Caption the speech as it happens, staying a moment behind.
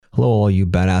Hello, all you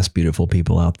badass, beautiful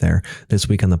people out there. This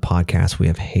week on the podcast, we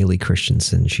have Haley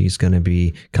Christensen. She's going to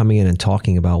be coming in and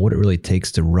talking about what it really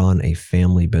takes to run a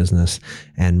family business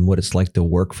and what it's like to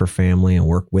work for family and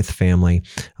work with family,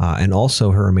 and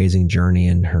also her amazing journey.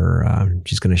 And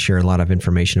she's going to share a lot of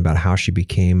information about how she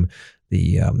became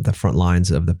the front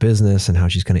lines of the business and how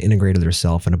she's kind of integrated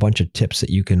herself, and a bunch of tips that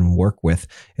you can work with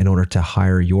in order to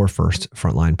hire your first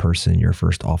frontline person, your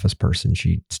first office person.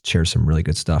 She shares some really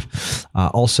good stuff.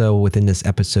 Also within this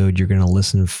episode, you're going to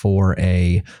listen for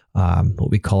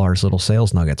what we call our little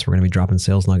sales nuggets. We're going to be dropping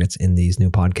sales nuggets in these new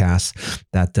podcasts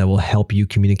that will help you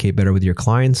communicate better with your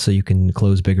clients so you can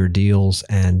close bigger deals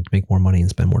and make more money and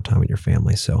spend more time with your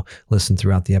family. So listen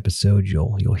throughout the episode.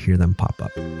 You'll hear them pop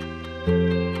up.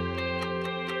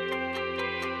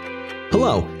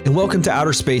 Hello, and welcome to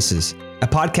Outer Spaces, a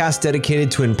podcast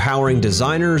dedicated to empowering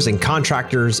designers and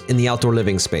contractors in the outdoor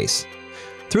living space.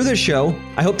 Through this show,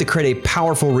 I hope to create a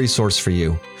powerful resource for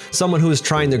you, someone who is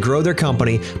trying to grow their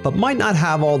company but might not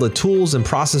have all the tools and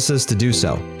processes to do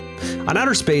so. On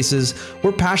Outer Spaces,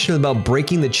 we're passionate about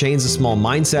breaking the chains of small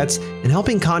mindsets and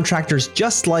helping contractors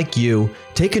just like you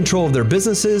take control of their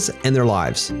businesses and their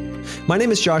lives. My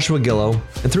name is Joshua Gillow,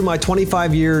 and through my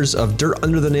 25 years of dirt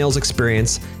under the nails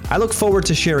experience, I look forward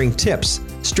to sharing tips,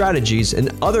 strategies,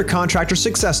 and other contractor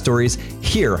success stories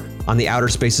here on the Outer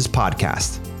Spaces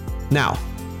podcast. Now,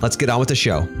 let's get on with the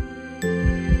show.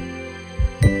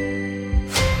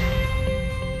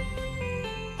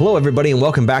 Hello, everybody, and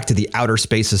welcome back to the Outer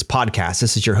Spaces podcast.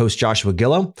 This is your host, Joshua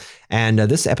Gillow, and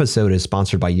this episode is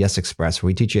sponsored by Yes Express, where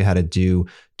we teach you how to do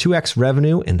 2x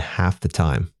revenue in half the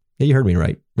time. Yeah, you heard me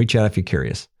right. Reach out if you're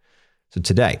curious. So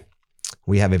today,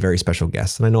 we have a very special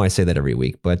guest, and I know I say that every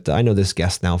week, but I know this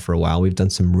guest now for a while. We've done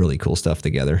some really cool stuff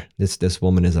together. This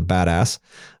woman is a badass,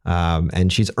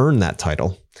 and she's earned that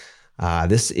title. Her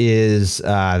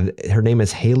name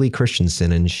is Haley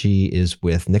Christensen, and she is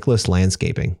with Nicholas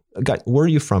Landscaping. Where are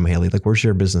you from, Haley? Where's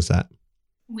your business at?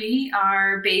 We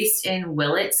are based in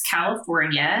Willits,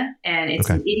 California, and it's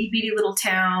an itty bitty little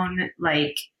town.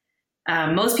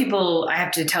 Most people, I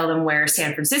have to tell them where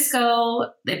San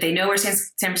Francisco, if they know where San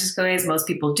Francisco is, most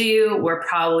people do. We're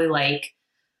probably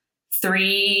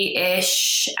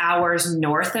 3-ish hours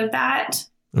north of that,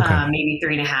 maybe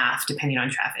 3.5, depending on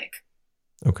traffic.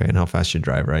 Okay, and how fast you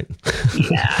drive, right?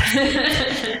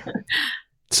 Yeah.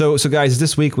 So guys,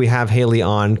 this week we have Haley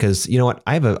on because, you know what,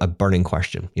 I have a burning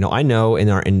question. I know in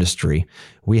our industry,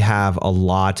 we have a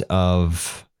lot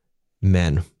of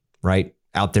men, right,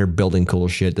 out there building cool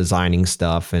shit, designing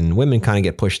stuff, and women kind of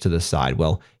get pushed to the side.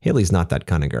 Well, Haley's not that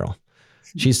kind of girl.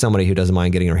 She's somebody who doesn't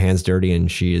mind getting her hands dirty,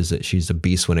 and she's a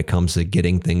beast when it comes to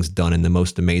getting things done in the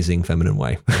most amazing feminine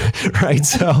way, right?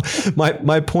 So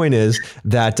my point is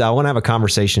that I want to have a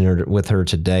conversation with her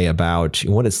today about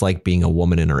what it's like being a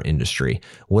woman in our industry,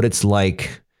 what it's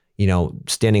like,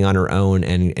 standing on her own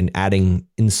and adding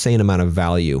insane amount of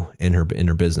value in her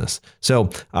business. So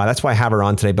that's why I have her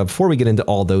on today. But before we get into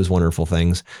all those wonderful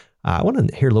things, I want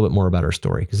to hear a little bit more about her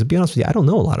story, because to be honest with you, I don't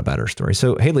know a lot about her story.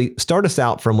 So Haley, start us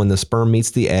out from when the sperm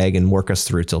meets the egg and work us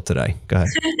through till today. Go ahead.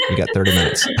 You got 30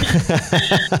 minutes.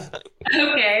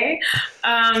 Okay.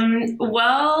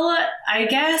 Well, I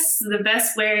guess the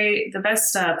best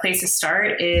place to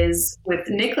start is with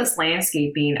Nicholas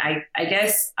Landscaping. I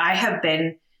guess I have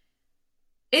been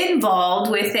involved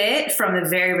with it from the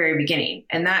very, very beginning.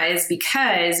 And that is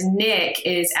because Nick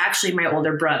is actually my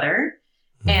older brother.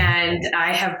 And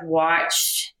I have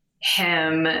watched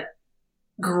him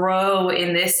grow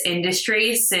in this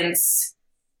industry since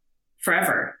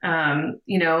forever. Our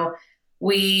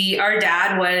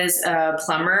dad was a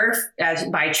plumber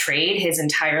by trade his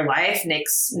entire life. Nick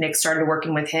started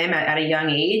working with him at a young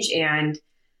age and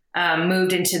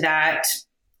moved into that,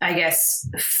 I guess,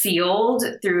 field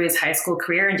through his high school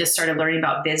career and just started learning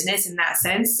about business in that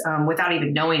sense. Without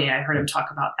even knowing it, I heard him talk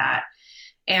about that.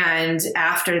 And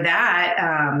after that,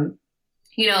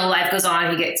 life goes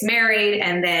on, he gets married,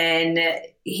 and then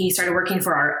he started working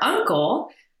for our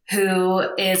uncle, who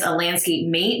is a landscape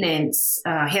maintenance.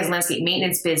 He has a landscape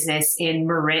maintenance business in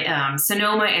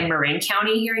Sonoma and Marin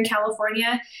County here in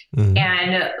California. Mm-hmm.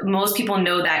 And most people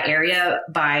know that area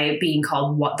by being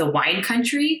called the wine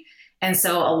country. And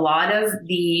so a lot of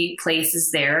the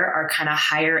places there are kind of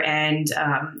higher end,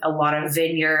 a lot of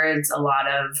vineyards, a lot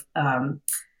of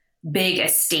big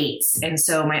estates. And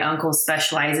so my uncle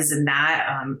specializes in that,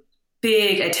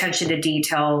 big attention to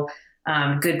detail,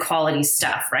 good quality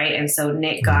stuff. Right. And so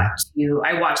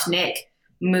I watched Nick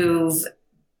move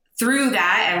through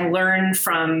that and learn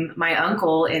from my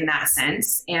uncle in that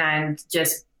sense, and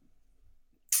just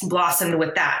blossomed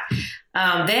with that.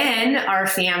 Then our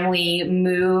family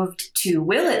moved to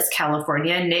Willits,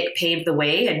 California. Nick paved the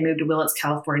way and moved to Willits,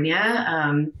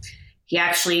 California. He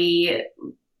actually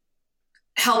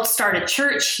helped start a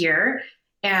church here.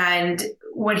 And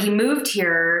when he moved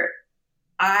here,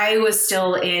 I was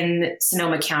still in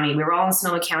Sonoma County. We were all in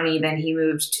Sonoma County. Then he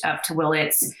moved up to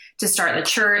Willits to start the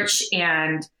church.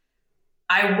 And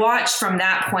I watched from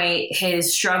that point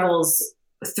his struggles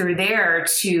through there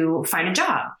to find a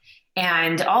job.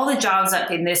 And all the jobs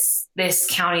up in this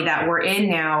county that we're in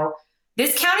now,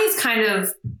 this county is kind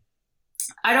of,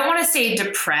 I don't want to say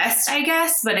depressed, I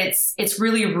guess, but it's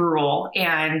really rural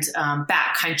and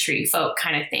backcountry folk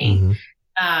kind of thing.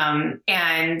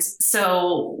 And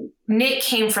so Nick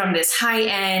came from this high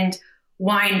end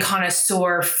wine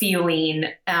connoisseur feeling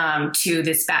to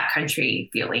this backcountry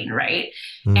feeling, right?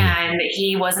 And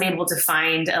he wasn't able to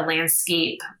find a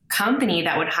landscape company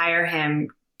that would hire him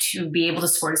to be able to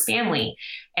support his family.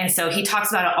 And so he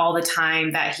talks about it all the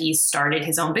time that he started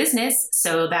his own business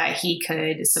so that he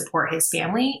could support his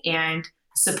family and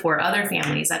support other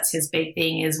families. That's his big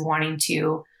thing, is wanting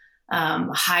to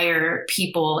hire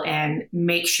people and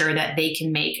make sure that they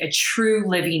can make a true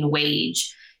living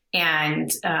wage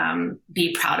and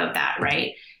be proud of that,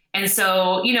 right? And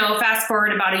so, fast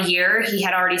forward about a year, he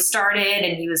had already started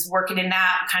and he was working in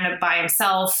that kind of by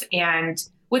himself and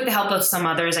with the help of some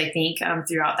others, I think,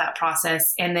 throughout that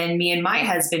process. And then me and my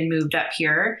husband moved up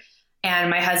here, and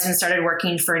my husband started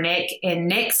working for Nick in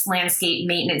Nick's landscape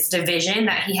maintenance division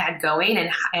that he had going,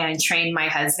 and trained my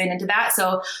husband into that.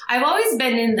 So I've always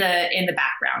been in the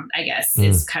background, I guess,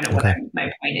 is kind of what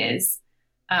my point is.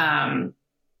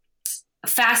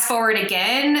 Fast forward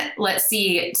again, let's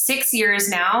see, 6 years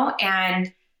now,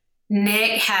 and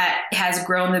Nick has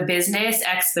grown the business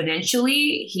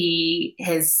exponentially.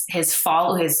 His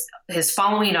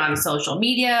following on social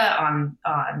media, on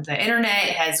the internet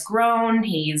has grown.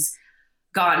 He's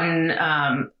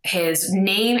gotten his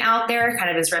name out there,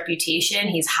 kind of his reputation.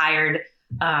 He's hired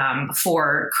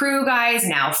 4 crew guys,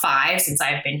 now 5 since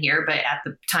I've been here. But at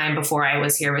the time before I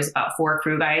was here, it was about 4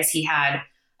 crew guys. He had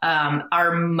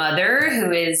our mother,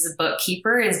 who is a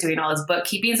bookkeeper, is doing all his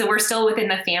bookkeeping. So we're still within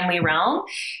the family realm.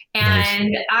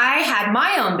 And nice. I had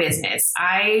my own business.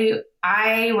 I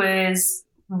was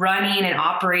running and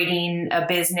operating a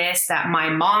business that my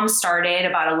mom started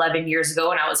about 11 years ago,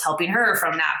 and I was helping her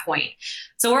from that point.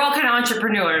 So we're all kind of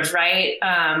entrepreneurs, right?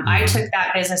 I took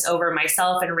that business over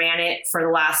myself and ran it for the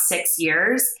last 6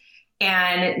 years.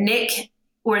 And Nick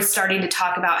was starting to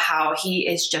talk about how he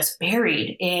is just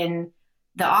buried in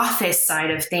the office side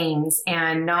of things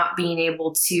and not being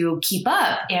able to keep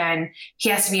up. And he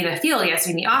has to be in the field. He has to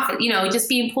be in the office, just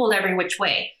being pulled every which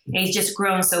way. And he's just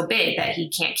grown so big that he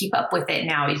can't keep up with it.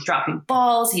 Now he's dropping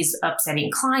balls. He's upsetting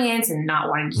clients and not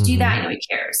wanting to do that. He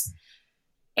cares.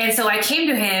 And so I came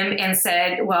to him and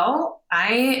said, well,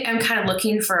 I am kind of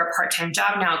looking for a part-time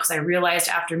job now, because I realized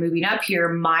after moving up here,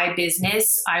 my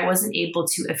business, I wasn't able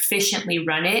to efficiently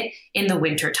run it in the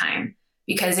wintertime,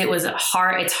 because it's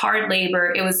hard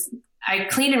labor. I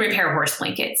clean and repair horse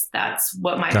blankets. That's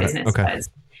what my business was.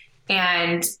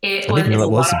 And it was a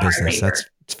lot of hard labor.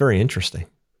 It's very interesting.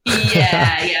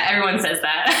 Yeah. Everyone says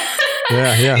that.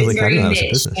 Yeah. It's like, very I know niche,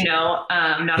 it's a business.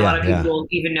 Not a lot of people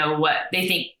even know what they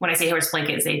think. When I say horse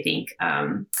blankets, they think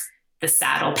the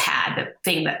saddle pad, the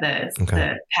thing that the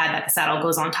pad that the saddle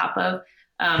goes on top of.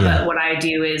 But what I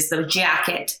do is the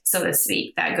jacket, so to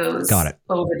speak, that goes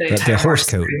over the entire horse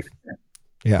coat.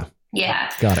 Yeah.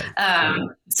 Got it.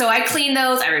 So I clean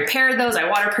those, I repair those, I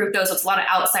waterproof those. So it's a lot of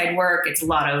outside work. It's a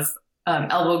lot of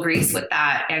elbow grease with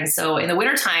that. And so in the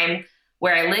wintertime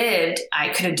where I lived, I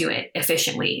couldn't do it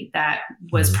efficiently. That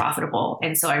was profitable.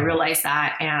 And so I realized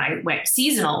that, and I went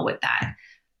seasonal with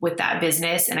that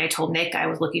business. And I told Nick I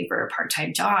was looking for a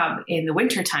part-time job in the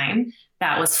wintertime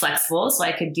that was flexible so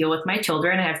I could deal with my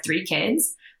children. I have 3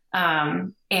 kids.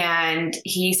 And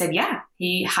he said,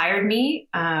 he hired me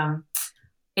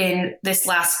in this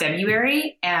last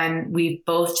February, and we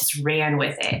both just ran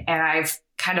with it. And I've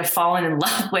kind of fallen in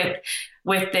love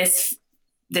with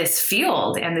this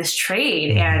field and this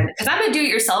trade. And because I'm a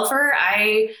do-it-yourselfer,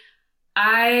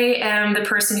 I am the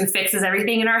person who fixes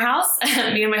everything in our house.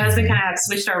 Me and my husband kind of have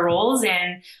switched our roles,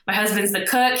 and my husband's the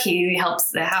cook. He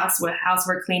helps the house with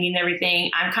housework, cleaning, everything.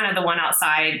 I'm kind of the one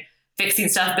outside fixing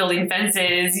stuff, building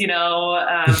fences,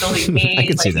 building gates. I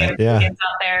can see that. Yeah.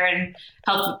 Out there and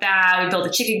help with that. We built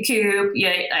a chicken coop.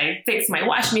 I fixed my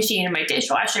washing machine and my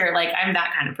dishwasher. Like, I'm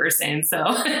that kind of person. So,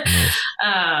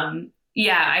 I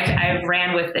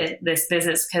ran with this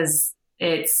business because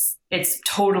it's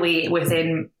totally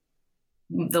within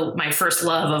my first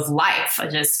love of life. I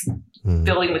just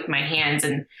building with my hands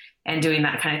and doing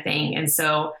that kind of thing. And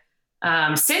so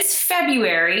since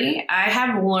February, I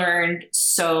have learned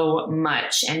so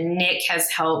much, and Nick has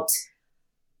helped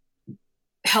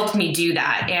me do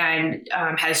that, and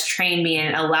has trained me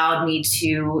and allowed me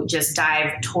to just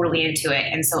dive totally into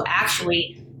it. And so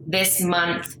actually this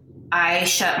month I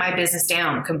shut my business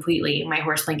down completely, my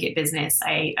horse blanket business.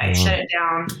 I shut it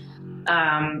down.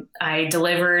 I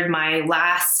delivered my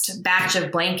last batch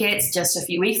of blankets just a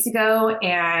few weeks ago,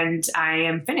 and I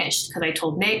am finished because I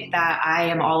told Nick that I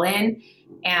am all in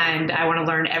and I want to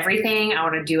learn everything. I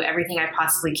want to do everything I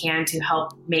possibly can to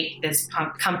help make this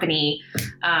company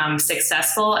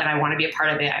successful, and I want to be a part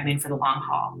of it. I'm in for the long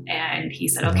haul. And he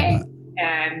said, okay.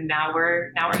 And now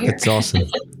we're here. That's awesome.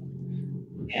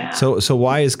 Yeah. So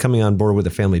why is coming on board with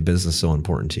a family business so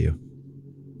important to you?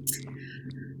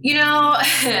 You know,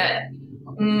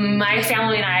 my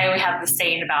family and I, we have the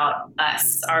saying about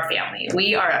us, our family.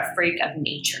 We are a freak of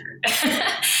nature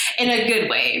in a good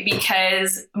way,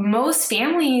 because most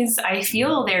families, I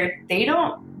feel they're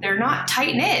not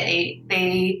tight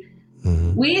knit.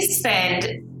 We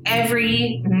spend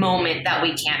every moment that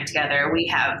we can together. We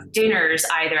have dinners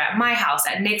either at my house,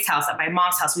 at Nick's house, at my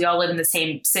mom's house. We all live in the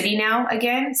same city now,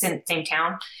 again, same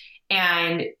town.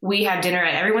 And we have dinner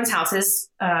at everyone's houses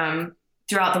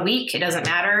throughout the week. It doesn't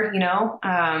matter, you know.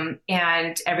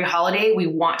 And every holiday we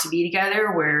want to be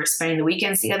together. We're spending the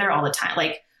weekends together all the time.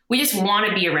 Like, we just want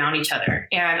to be around each other.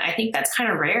 And I think that's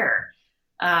kind of rare.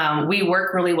 We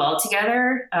work really well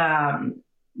together.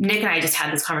 Nick and I just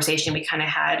had this conversation. We kind of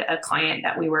had a client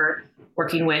that we were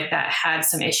working with that had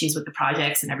some issues with the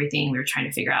projects and everything. We were trying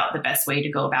to figure out the best way to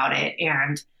go about it.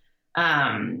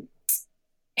 And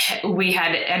we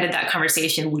had ended that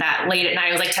conversation that late at night.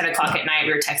 It was like 10 o'clock at night.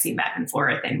 We were texting back and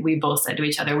forth, and we both said to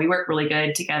each other, we work really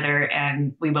good together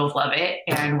and we both love it.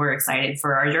 And we're excited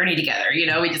for our journey together. You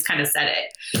know, we just kind of said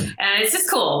it, and it's just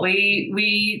cool.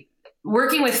 We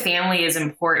working with family is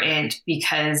important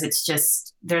because it's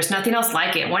just, there's nothing else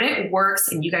like it. When it works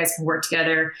and you guys can work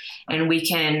together and we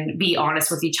can be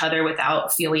honest with each other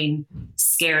without feeling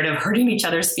scared of hurting each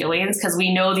other's feelings, because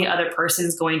we know the other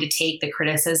person's going to take the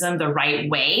criticism the right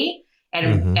way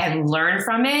and learn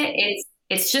from it.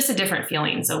 It's just a different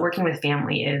feeling. So working with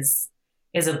family is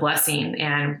a blessing,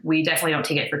 and we definitely don't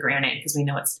take it for granted because we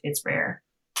know it's rare.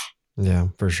 Yeah,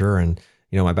 for sure. And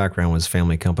you know, my background was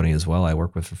family company as well. I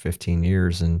worked with for 15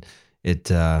 years, and it,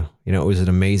 you know, it was an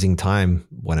amazing time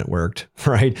when it worked,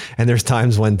 right? And there's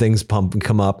times when things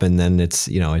come up, and then it's,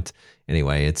 you know, it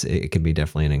can be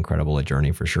definitely an incredible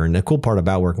journey for sure. And the cool part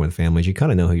about working with families, you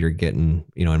kind of know who you're getting,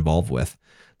 you know, involved with.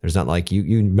 There's not like you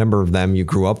remember them, you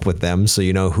grew up with them, so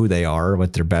you know who they are,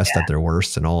 what their best, at their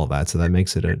worst, and all of that. So that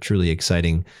makes it a truly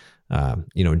exciting,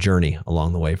 you know, journey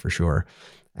along the way for sure.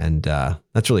 And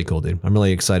that's really cool, dude. I'm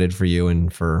really excited for you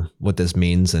and for what this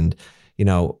means. And, you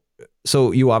know,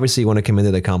 so you obviously want to come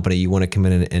into the company, you want to come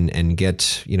in and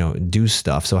get, you know, do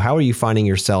stuff. So how are you finding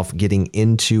yourself getting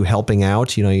into helping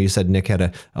out? You know, you said Nick had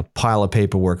a pile of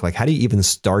paperwork. Like, how do you even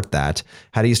start that?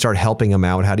 How do you start helping him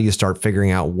out? How do you start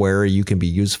figuring out where you can be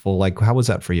useful? Like, how was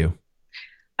that for you?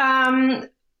 Knowing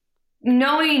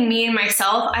me and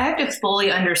myself, I have to fully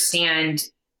understand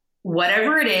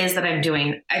whatever it is that I'm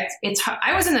doing.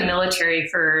 I was in the military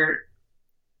for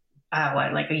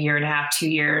like a year and a half, 2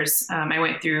 years. I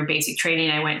went through basic training.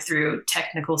 I went through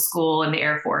technical school in the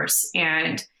Air Force,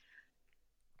 and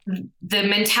the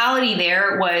mentality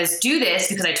there was do this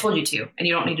because I told you to, and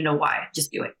you don't need to know why,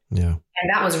 just do it. Yeah. And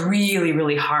that was really,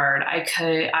 really hard.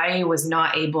 I was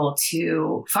not able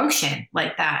to function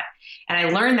like that. And I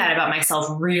learned that about myself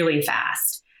really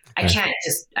fast. Okay.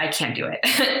 I can't do it.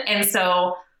 And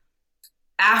so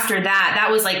after that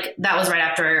was right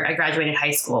after I graduated high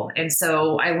school. And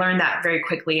so I learned that very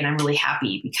quickly, and I'm really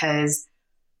happy because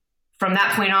from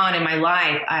that point on in my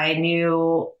life, I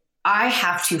knew I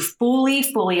have to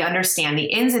fully understand the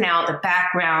ins and outs, the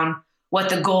background, what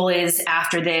the goal is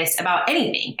after this, about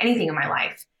anything in my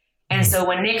life. And so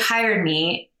when Nick hired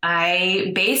me,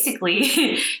 I basically,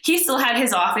 he still had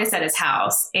his office at his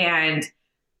house, and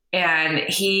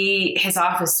his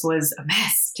office was a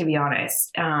mess, to be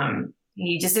honest.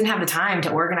 He just didn't have the time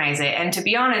to organize it. And to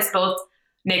be honest, both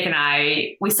Nick and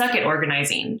I, we suck at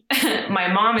organizing. My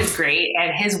mom is great,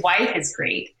 and his wife is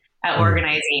great at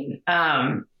organizing.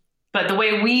 But the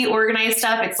way we organize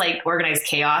stuff, it's like organized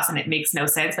chaos, and it makes no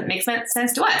sense, but it makes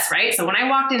sense to us, right? So when I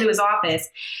walked into his office,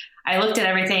 I looked at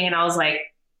everything and I was like,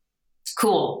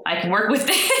 cool, I can work with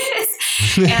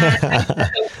this. And I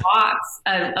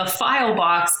took a file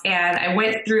box, and I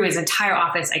went through his entire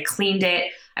office. I cleaned it.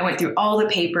 I went through all the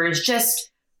papers, just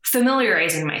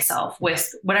familiarizing myself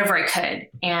with whatever I could.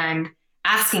 And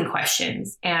asking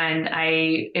questions. And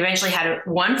I eventually had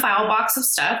one file box of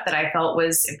stuff that I felt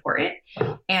was important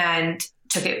and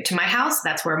took it to my house.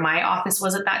 That's where my office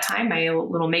was at that time, my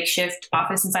little makeshift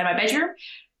office inside my bedroom,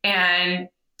 and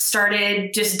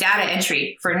started just data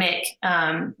entry for Nick.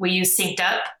 We use Synced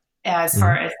Up as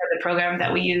far as for the program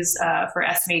that we use for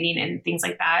estimating and things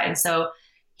like that. And so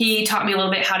he taught me a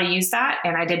little bit how to use that,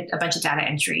 and I did a bunch of data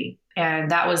entry.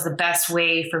 And that was the best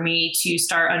way for me to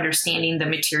start understanding the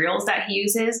materials that he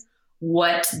uses,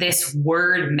 what this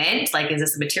word meant. Like, is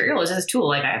this a material? Is this a tool?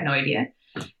 Like, I have no idea.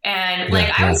 And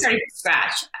I was starting from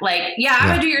scratch.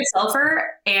 I'm a do-yourselfer,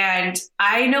 and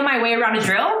I know my way around a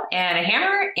drill and a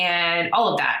hammer and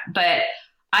all of that. But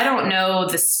I don't know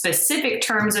the specific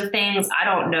terms of things. I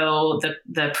don't know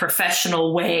the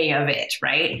professional way of it,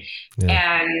 right?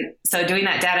 Yeah. And so doing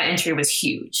that data entry was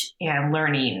huge, and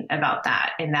learning about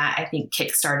that. And that, I think,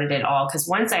 kickstarted it all. Because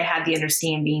once I had the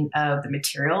understanding of the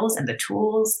materials and the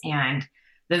tools and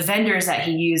the vendors that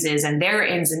he uses and their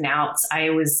ins and outs,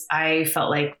 I felt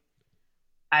like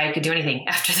I could do anything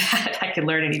after that. I could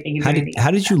learn anything.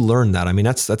 How did you learn that? I mean,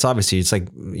 that's obviously, it's like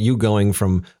you going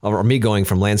from, or me going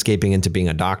from landscaping into being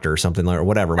a doctor or something, or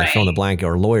whatever, like fill in the blank,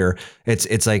 or a lawyer.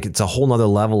 It's like, it's a whole nother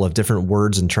level of different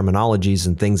words and terminologies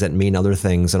and things that mean other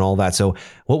things and all that. So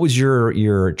what was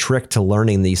your trick to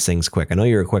learning these things quick? I know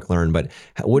you're a quick learn, but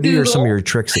what are some of your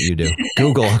tricks that you do?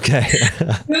 Google. Okay.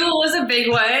 Google was a big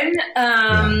one.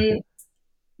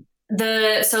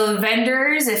 So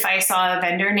vendors, if I saw a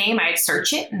vendor name, I'd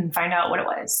search it and find out what it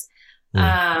was,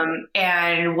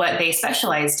 and what they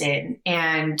specialized in.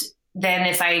 And then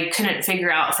if I couldn't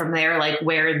figure out from there, like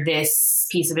where this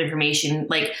piece of information,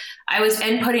 like I was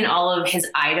inputting all of his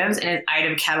items in his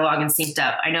item catalog and Synced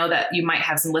Up. I know that you might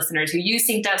have some listeners who use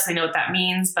Synced Up, so they know what that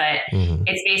means, but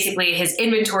it's basically his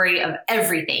inventory of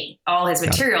everything, all his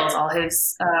materials, all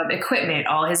his equipment,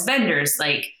 all his vendors,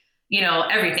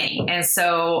 everything. And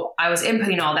so I was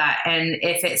inputting all that. And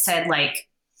if it said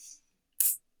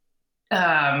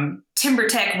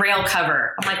TimberTech rail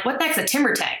cover, I'm like, what the heck's a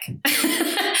TimberTech?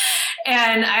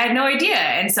 And I had no idea.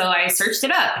 And so I searched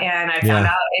it up, and I found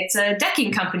out it's a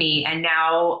decking company. And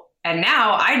now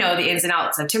I know the ins and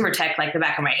outs of TimberTech like the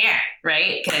back of my hand,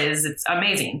 right? Because it's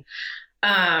amazing.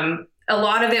 A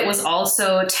lot of it was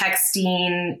also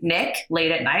texting Nick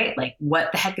late at night, like, what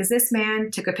the heck is this,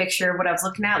 man? Took a picture of what I was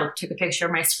looking at, took a picture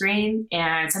of my screen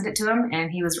and sent it to him.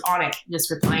 And he was on it, just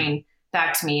replying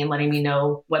back to me and letting me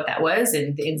know what that was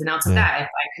and the ins and outs of that if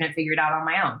I couldn't figure it out on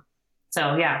my own.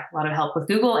 So yeah, a lot of help with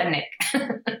Google and Nick.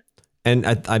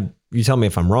 And you tell me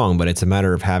if I'm wrong, but it's a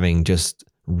matter of having just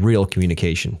real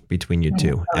communication between you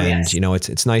two.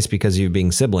 It's nice because you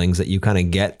being siblings that you kind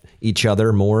of get each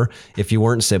other more. If you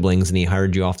weren't siblings and he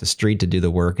hired you off the street to do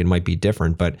the work, it might be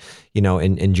different. But,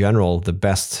 in general, the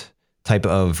best type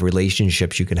of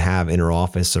relationships you can have inter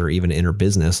office or even inter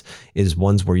business is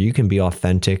ones where you can be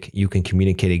authentic. You can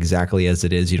communicate exactly as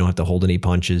it is. You don't have to hold any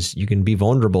punches. You can be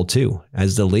vulnerable too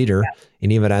as the leader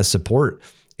and even as support.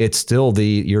 It's still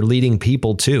you're leading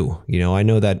people too. I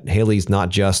know that Haley's not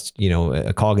just,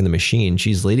 a cog in the machine.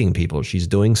 She's leading people. She's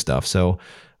doing stuff. So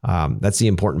that's the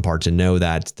important part, to know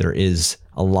that there is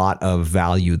a lot of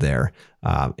value there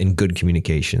in good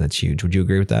communication. That's huge. Would you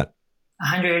agree with that?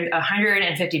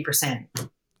 150%.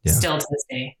 Yeah. Still to this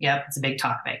day. Yep. It's a big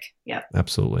topic. Yep.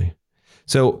 Absolutely.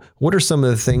 So what are some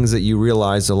of the things that you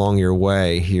realized along your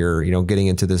way here, getting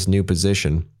into this new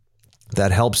position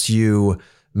that helps you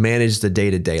manage the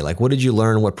day-to-day? Like, what did you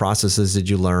learn? What processes did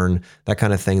you learn? That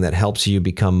kind of thing that helps you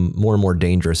become more and more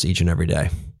dangerous each and every day.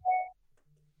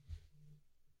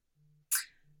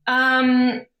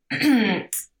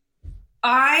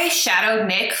 I shadowed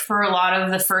Nick for a lot of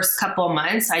the first couple of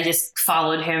months. I just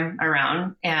followed him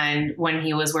around. And when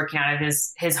he was working out of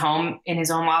his home, in his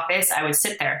home office, I would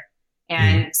sit there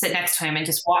and sit next to him and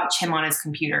just watch him on his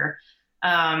computer.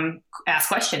 Ask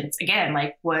questions again,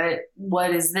 like, what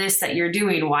is this that you're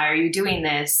doing? Why are you doing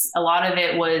this? A lot of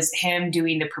it was him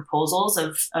doing the proposals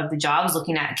of the jobs,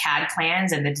 looking at CAD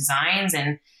plans and the designs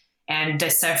and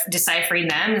deciphering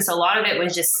them. And so a lot of it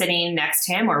was just sitting next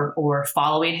to him or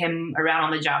following him around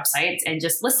on the job sites and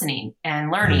just listening and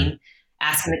learning,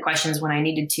 asking the questions when I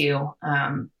needed to.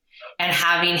 And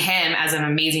having him as an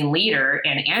amazing leader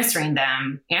and answering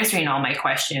all my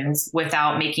questions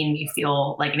without making me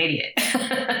feel like an idiot,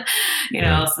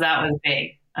 so that was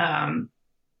big. And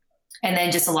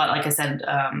then just a lot, like I said,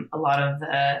 a lot of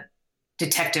the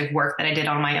detective work that I did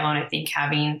on my own. I think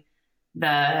having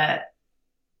the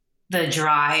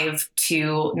drive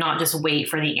to not just wait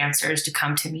for the answers to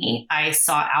come to me. I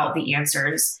sought out the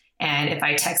answers. And if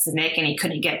I texted Nick and he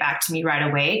couldn't get back to me right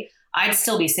away, I'd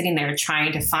still be sitting there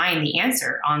trying to find the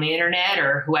answer on the internet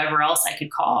or whoever else I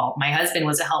could call. My husband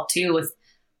was a help too with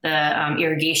the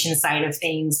irrigation side of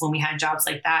things. When we had jobs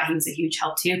like that, he was a huge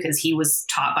help too, because he was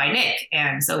taught by Nick.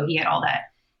 And so he had all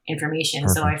that information.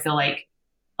 Perfect. So I feel like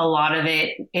a lot of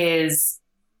it is,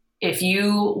 if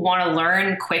you want to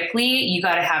learn quickly, you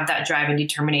got to have that drive and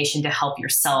determination to help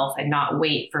yourself and not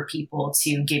wait for people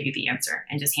to give you the answer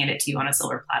and just hand it to you on a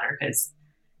silver platter, because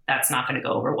that's not going to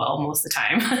go over well most of the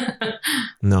time.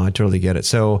 No, I totally get it.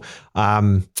 So,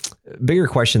 bigger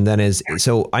question then is,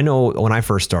 so I know when I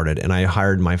first started and I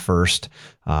hired my first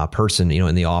person,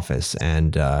 in the office,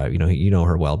 and you know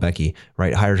her well, Becky,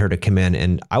 right? Hired her to come in,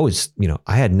 and I was,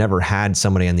 I had never had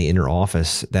somebody in the inner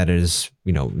office that is,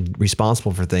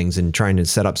 responsible for things and trying to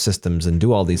set up systems and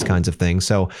do all these kinds of things.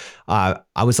 So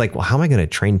I was like, well, how am I going to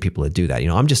train people to do that?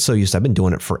 I'm just so used to, I've been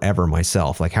doing it forever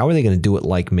myself. Like, how are they going to do it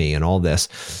like me and all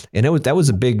this? And that was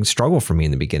a big struggle for me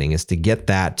in the beginning, is to get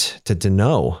that to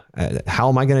know how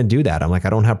am I going to do that? I'm like,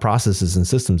 I don't have processes and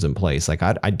systems in place. Like,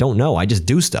 I don't know. I just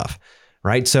do stuff.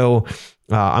 Right. So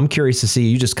I'm curious to see,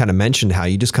 you just kind of mentioned how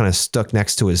you just kind of stuck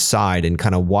next to his side and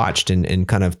kind of watched and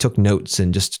kind of took notes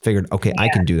and just figured, okay, yeah, I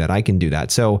can do that. I can do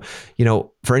that. So,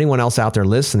 for anyone else out there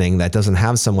listening that doesn't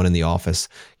have someone in the office,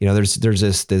 there's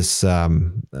this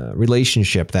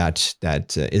relationship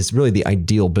that is really the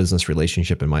ideal business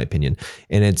relationship, in my opinion.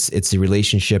 And it's the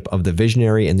relationship of the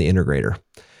visionary and the integrator.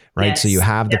 Right. Yes. So you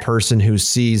have the person who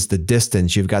sees the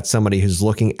distance. You've got somebody who's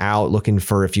looking out, looking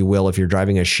for, if you will, if you're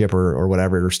driving a ship or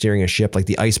whatever, or steering a ship, like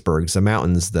the icebergs, the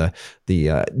mountains, the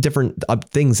different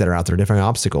things that are out there, different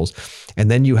obstacles. And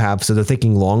then you have, so they're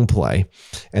thinking long play.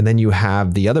 And then you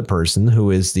have the other person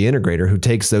who is the integrator, who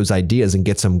takes those ideas and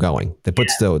gets them going. That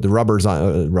puts the rubbers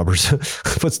on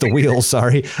puts the wheels,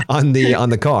 on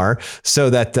the car. So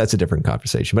that's a different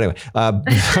conversation. But anyway,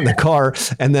 on the car,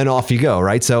 and then off you go.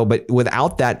 Right. So, but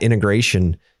without that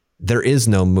integration, there is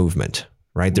no movement,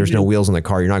 right? There's no wheels in the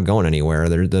car. You're not going anywhere.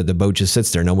 The boat just sits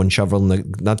there. No one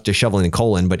not just shoveling the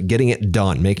coal in, but getting it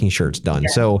done, making sure it's done. Yeah.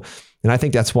 So, and I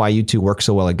think that's why you two work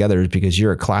so well together, is because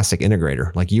you're a classic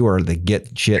integrator. Like, you are the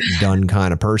get shit done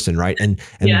kind of person, right? And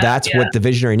that's what the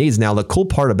visionary needs. Now, the cool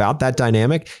part about that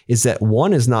dynamic is that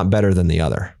one is not better than the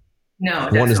other. No,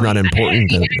 definitely. One is not important. I can't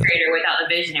be an integrator without a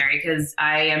visionary, because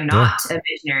I am not a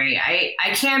visionary. I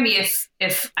can be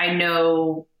if I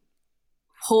know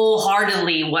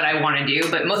wholeheartly what I want to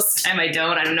do, but most of the time I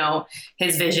don't. I don't know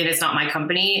his vision. It's not my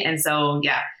company. And so,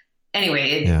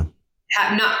 anyway,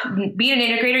 not being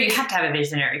an integrator, you have to have a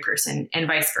visionary person, and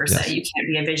vice versa. Yes. You can't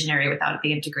be a visionary without the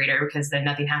integrator, because then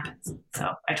nothing happens.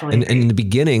 So I totally agree. And in the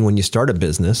beginning, when you start a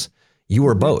business, you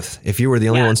were both. If you were the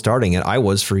only one starting it, I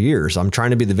was for years. I'm trying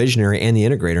to be the visionary and the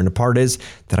integrator. And the part is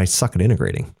that I suck at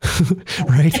integrating,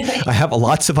 right? I have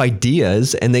lots of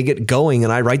ideas and they get going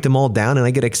and I write them all down and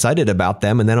I get excited about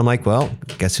them. And then I'm like, well,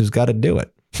 guess who's got to do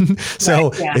it?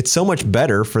 So it's so much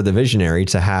better for the visionary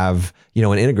to have, an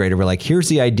integrator. We're like, here's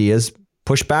the ideas.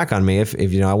 Push back on me if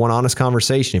I want honest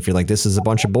conversation. If you're like, this is a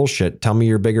bunch of bullshit, tell me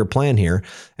your bigger plan here.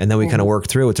 And then we kind of work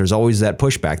through it. There's always that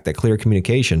pushback, that clear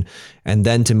communication, and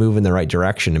then to move in the right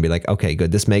direction and be like, okay,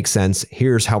 good. This makes sense.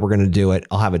 Here's how we're going to do it.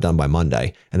 I'll have it done by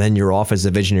Monday. And then you're off as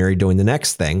a visionary doing the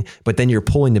next thing, but then you're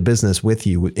pulling the business with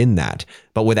you in that.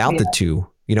 But without the two,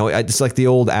 it's like the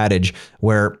old adage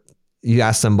where you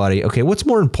ask somebody, okay, what's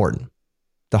more important?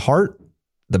 The heart,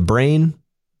 the brain,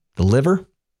 the liver,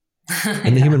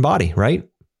 and the human body, right?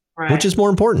 Which is more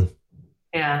important?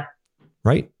 Yeah.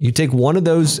 Right? You take one of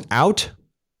those out,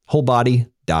 whole body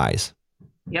dies.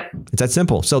 Yep. It's that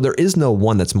simple. So there is no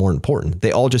one that's more important.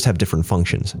 They all just have different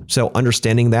functions. So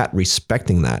understanding that,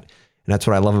 respecting that. And that's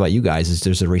what I love about you guys, is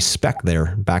there's a respect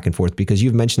there back and forth, because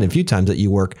you've mentioned a few times that you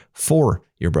work for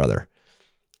your brother.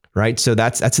 Right. So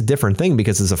that's a different thing,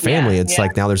 because as a family, it's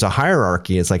like, now there's a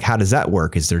hierarchy. It's like, how does that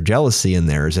work? Is there jealousy in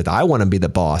there? Is it, I want to be the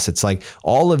boss? It's like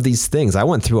all of these things. I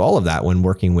went through all of that when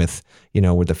working with,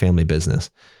 with the family business.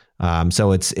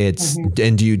 So it's,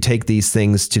 and do you take these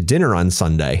things to dinner on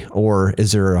Sunday, or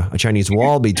is there a Chinese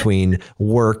wall between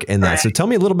work and that? So tell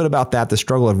me a little bit about that, the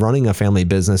struggle of running a family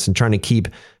business and trying to keep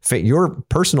your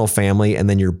personal family and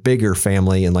then your bigger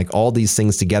family and like all these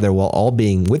things together, while all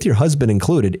being, with your husband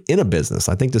included, in a business.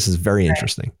 I think this is very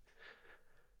interesting.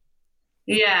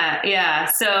 Yeah.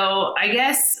 So I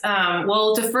guess,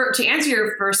 to answer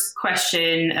your first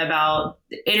question about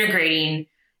integrating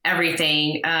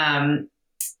everything,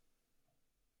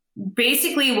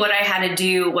 basically what I had to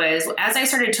do was, as I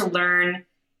started to learn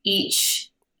each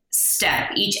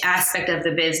step, each aspect of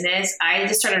the business, I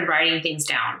just started writing things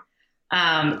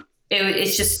down.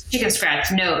 It's just chicken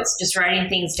scratch notes, just writing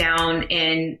things down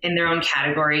in their own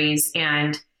categories.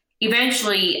 And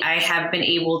eventually I have been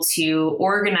able to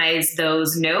organize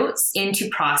those notes into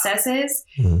processes.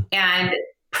 And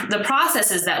the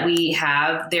processes that we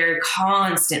have, they're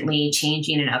constantly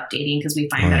changing and updating because we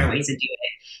find better ways to do it.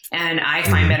 And I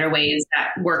find better ways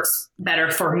that works better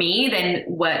for me than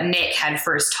what Nick had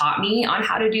first taught me on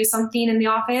how to do something in the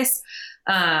office.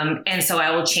 And so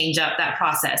I will change up that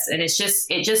process. And it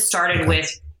just started with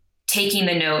taking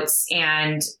the notes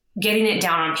and getting it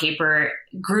down on paper,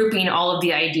 grouping all of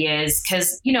the ideas.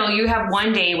 Cause you have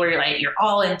one day where you're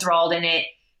all enthralled in it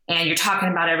and you're talking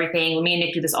about everything. Me and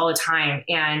Nick do this all the time.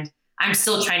 And I'm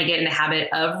still trying to get in the habit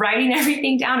of writing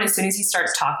everything down as soon as he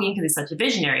starts talking, because he's such a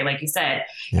visionary, like you said.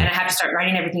 And I have to start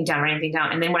writing everything down.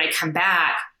 And then when I come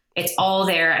back, it's all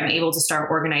there. I'm able to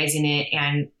start organizing it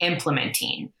and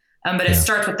implementing. But it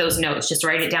starts with those notes. Just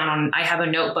write it down I have a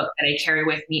notebook that I carry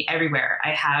with me everywhere.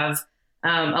 I have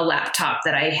a laptop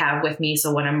that I have with me.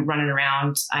 So when I'm running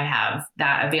around, I have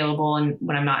that available. And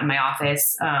when I'm not in my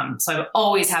office. So I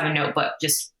always have a notebook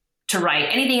just to write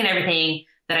anything and everything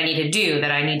that I need to do,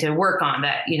 that I need to work on,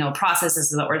 that, processes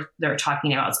that they're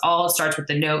talking about. It all starts with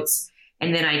the notes,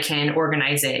 and then I can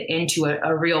organize it into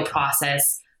a real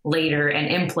process later and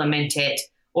implement it.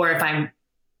 Or if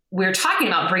we're talking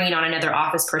about bringing on another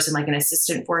office person, like an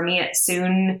assistant for me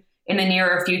soon in the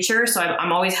nearer future. So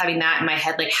I'm always having that in my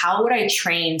head. Like, how would I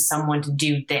train someone to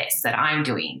do this that I'm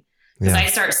doing? Because I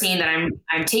start seeing that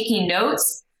I'm taking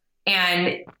notes,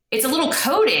 and it's a little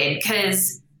coded,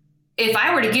 because if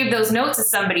I were to give those notes to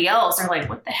somebody else, they're like,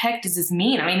 what the heck does this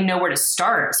mean? I don't even know where to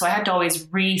start. So I have to always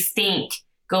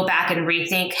go back and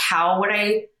rethink, how would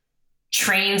I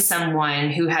train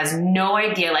someone who has no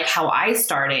idea, like how I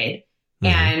started,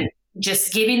 and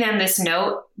just giving them this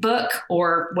notebook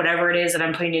or whatever it is that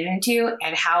I'm putting it into,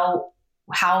 and how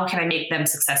can I make them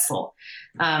successful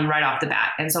right off the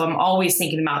bat? And so I'm always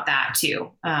thinking about that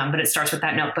too. But it starts with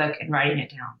that notebook and writing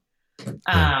it down.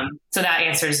 So that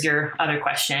answers your other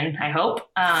question, I hope.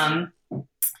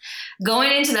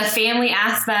 Going into the family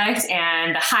aspect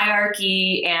and the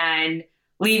hierarchy and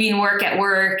leaving work at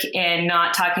work and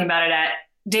not talking about it at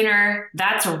dinner,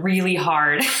 that's really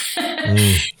hard.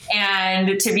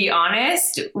 And to be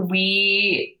honest,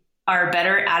 we are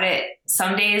better at it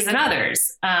some days than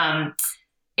others.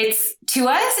 To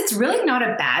us, it's really not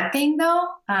a bad thing though.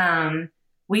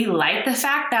 We like the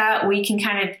fact that we can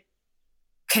kind of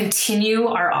continue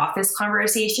our office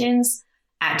conversations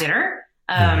at dinner,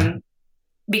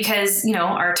 because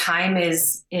our time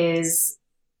is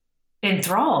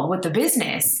enthralled with the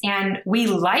business, and we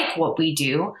like what we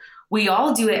do. We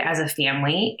all do it as a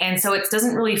family, and so it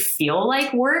doesn't really feel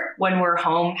like work when we're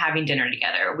home having dinner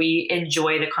together. We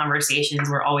enjoy the conversations.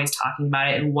 We're always talking about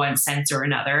it in one sense or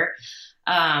another.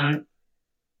 I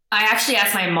actually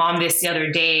asked my mom this the other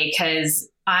day, because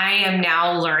I am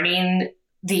now learning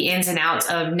the ins and outs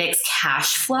of Nick's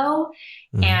cash flow.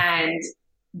 And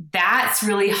that's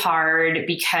really hard,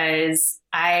 because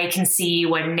I can see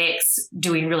when Nick's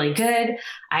doing really good.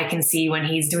 I can see when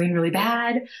he's doing really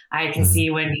bad. I can see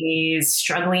when he's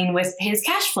struggling with his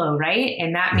cash flow, right?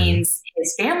 And that means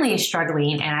his family is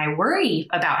struggling, and I worry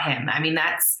about him. I mean,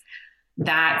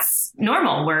 that's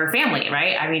normal. We're family,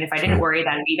 right? I mean, if I didn't worry,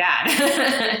 that'd be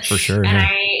bad. For sure. And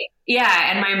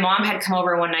and my mom had come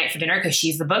over one night for dinner, because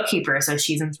she's the bookkeeper. So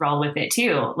she's enthralled with it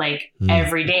too. Like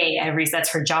every day, that's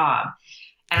her job.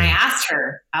 And I asked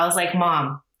her, I was like,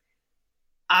 Mom,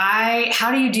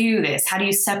 how do you do this? How do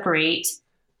you separate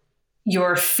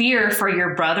your fear for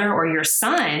your brother or your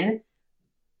son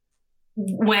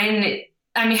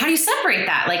how do you separate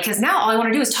that? Like, cause now all I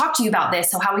want to do is talk to you about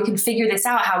this. So how we can figure this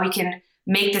out, how we can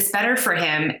make this better for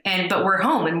him. But we're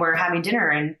home and we're having dinner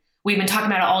and we've been talking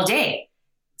about it all day.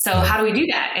 So how do we do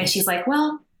that? And she's like,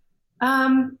 well,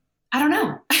 I don't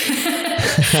know.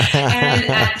 And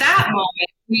at that moment,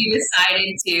 we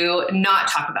decided to not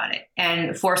talk about it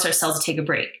and force ourselves to take a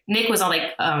break. Nick was on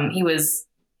he was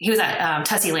at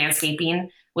Tussey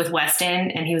Landscaping with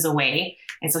Weston, and he was away.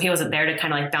 And so he wasn't there to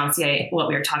kind of like bounce what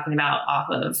we were talking about off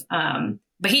of.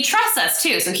 But he trusts us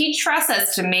too. So he trusts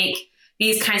us to make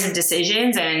these kinds of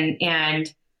decisions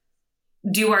and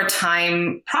do our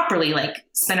time properly, like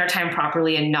spend our time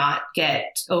properly and not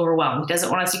get overwhelmed. He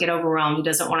doesn't want us to get overwhelmed. He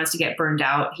doesn't want us to get burned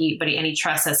out. He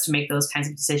trusts us to make those kinds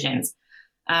of decisions.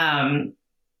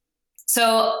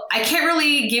 So I can't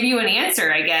really give you an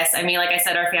answer, I guess. I mean, like I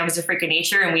said, our family's a freak of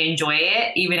nature and we enjoy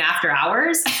it even after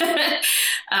hours.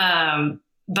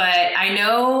 But I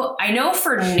know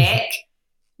for Nick,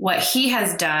 what he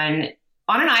has done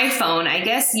on an iPhone, I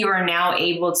guess you are now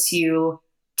able to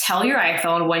tell your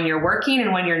iPhone when you're working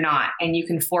and when you're not, and you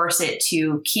can force it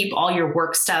to keep all your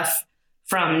work stuff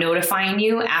from notifying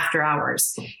you after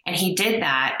hours. And he did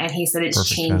that. And he said it's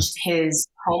changed his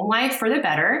home life for the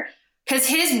better, because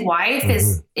his wife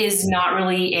is not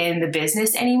really in the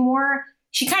business anymore.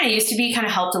 She kind of used to be, kind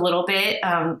of helped a little bit,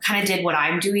 kind of did what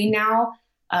I'm doing now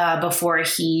before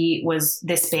he was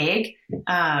this big.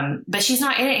 But she's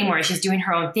not in it anymore. She's doing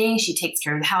her own thing. She takes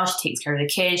care of the house. She takes care of the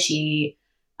kids. She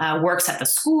works at the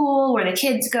school where the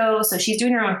kids go. So she's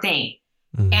doing her own thing.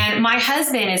 And my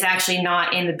husband is actually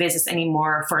not in the business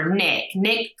anymore for Nick.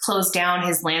 Nick closed down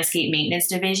his landscape maintenance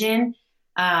division.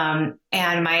 And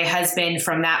my husband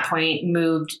from that point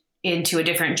moved into a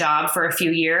different job for a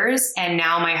few years. And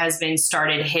now my husband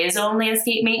started his own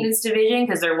landscape maintenance division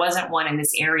because there wasn't one in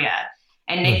this area.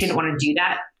 And Nick didn't want to do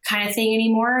that kind of thing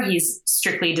anymore. He's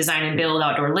strictly design and build,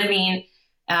 outdoor living.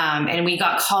 And we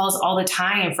got calls all the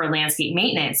time for landscape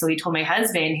maintenance. So he told my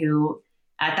husband, who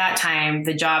at that time,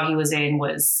 the job he was in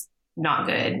was not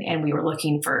good. And we were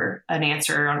looking for an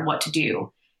answer on what to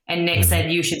do. And Nick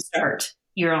said, you should start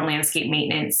your own landscape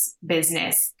maintenance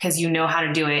business because you know how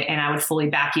to do it. And I would fully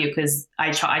back you because I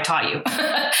taught you.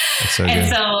 So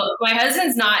my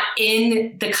husband's not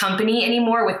in the company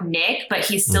anymore with Nick, but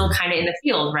he's still kind of in the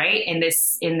field, right? In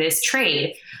this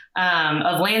trade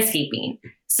of landscaping.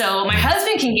 So my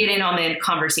husband can get in on the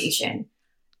conversation.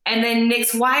 And then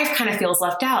Nick's wife kind of feels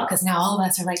left out because now all of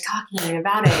us are like talking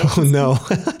about it. Oh, no.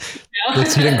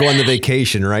 She didn't go on the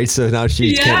vacation, right? So now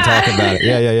she can't talk about it.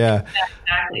 Yeah.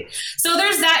 Exactly. So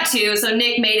there's that too. So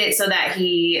Nick made it so that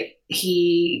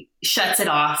he shuts it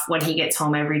off when he gets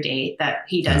home every day, that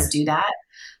he does do that.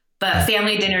 But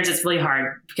family dinners, it's really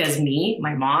hard because me,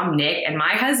 my mom, Nick, and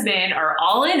my husband are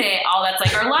all in it. All that's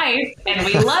like our life, and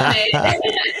we love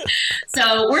it.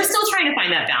 So we're still trying to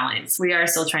find that balance. We are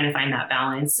still trying to find that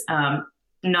balance.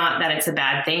 Not that it's a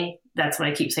bad thing. That's what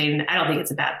I keep saying. I don't think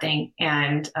it's a bad thing.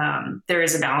 And there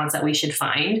is a balance that we should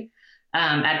find.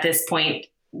 At this point,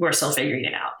 we're still figuring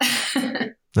it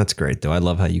out. That's great, though. I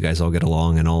love how you guys all get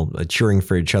along and all cheering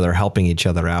for each other, helping each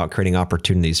other out, creating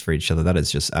opportunities for each other. That is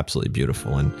just absolutely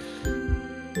beautiful. And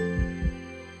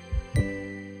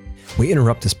we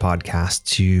interrupt this podcast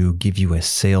to give you a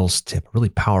sales tip, a really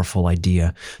powerful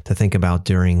idea to think about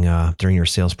during your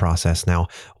sales process. Now,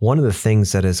 one of the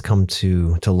things that has come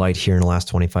to light here in the last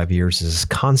 25 years is this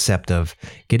concept of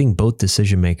getting both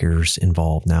decision makers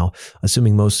involved. Now,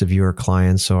 assuming most of your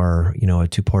clients are, a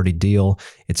two-party deal,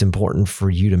 it's important for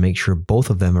you to make sure both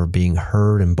of them are being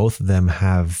heard and both of them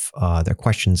have their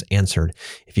questions answered.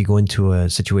 If you go into a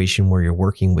situation where you're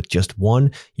working with just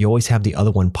one, you always have the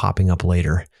other one popping up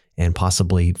later and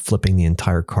possibly flipping the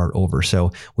entire cart over.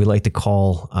 So we like to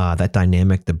call that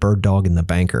dynamic the bird dog and the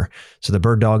banker. So the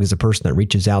bird dog is the person that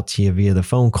reaches out to you via the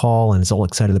phone call and is all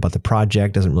excited about the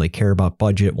project, doesn't really care about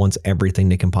budget, wants everything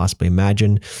they can possibly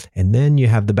imagine. And then you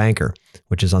have the banker,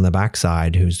 which is on the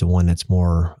backside, who's the one that's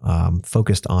more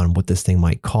focused on what this thing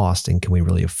might cost and can we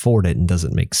really afford it and does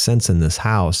it make sense in this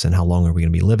house and how long are we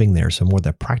going to be living there? So more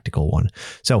the practical one.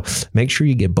 So make sure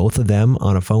you get both of them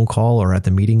on a phone call or at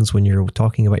the meetings when you're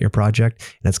talking about your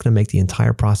project, and it's going to make the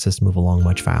entire process move along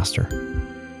much faster.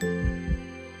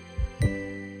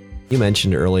 You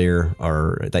mentioned earlier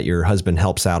that your husband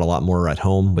helps out a lot more at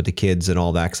home with the kids and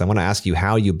all that. Because I want to ask you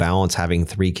how you balance having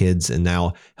 3 kids and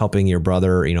now helping your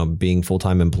brother, being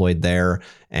full-time employed there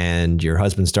and your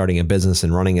husband starting a business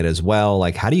and running it as well.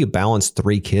 Like, how do you balance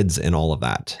 3 kids and all of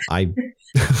that? I'm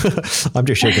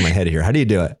just shaking my head here. How do you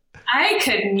do it? I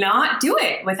could not do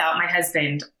it without my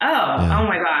husband. Oh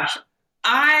my gosh.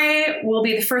 I will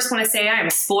be the first one to say I am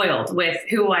spoiled with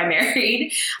who I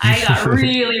married. I got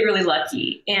really, really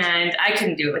lucky and I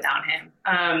couldn't do it without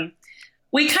him.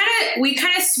 We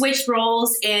kind of switched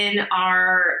roles in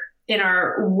our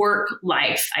work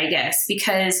life, I guess,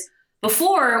 because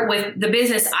before with the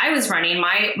business I was running,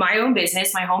 my own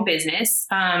business, my home business,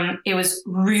 it was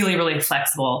really, really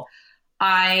flexible.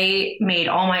 I made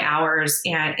all my hours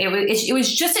and it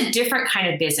was just a different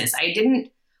kind of business.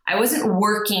 I wasn't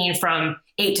working from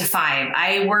 8 to 5.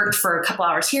 I worked for a couple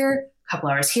hours here, a couple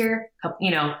hours here.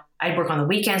 I'd work on the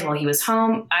weekends while he was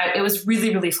home. It was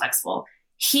really, really flexible.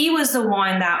 He was the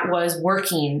one that was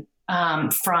working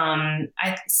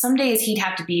some days he'd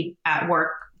have to be at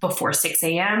work before 6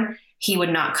 a.m. He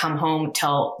would not come home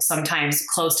till sometimes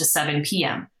close to 7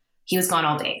 p.m. He was gone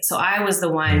all day. So I was the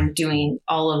one doing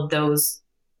all of those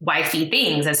wifey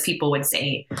things, as people would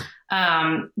say.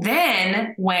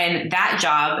 Then when that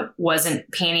job wasn't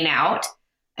panning out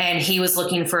and he was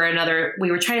looking for another,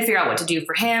 we were trying to figure out what to do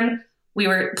for him. We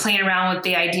were playing around with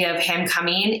the idea of him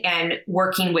coming and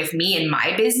working with me in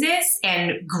my business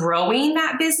and growing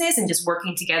that business and just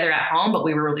working together at home. But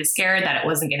we were really scared that it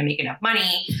wasn't going to make enough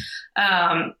money.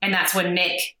 And that's when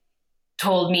Nick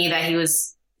told me that he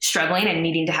was struggling and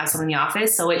needing to have someone in the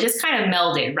office. So it just kind of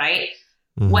melded, right?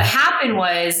 What happened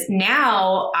was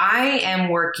now I am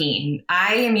working.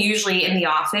 I am usually in the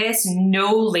office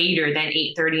no later than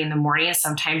 8:30 in the morning,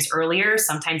 sometimes earlier,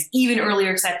 sometimes even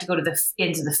earlier because I have to go to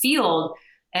into the field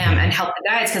and help the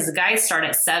guys because the guys start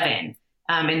at 7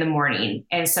 in the morning.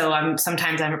 And so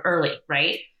sometimes I'm early,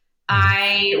 right?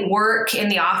 I work in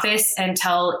the office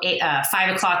until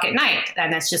 5 o'clock at night.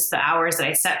 And that's just the hours that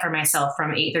I set for myself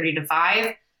from 8:30 to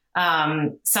 5.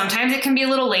 Sometimes it can be a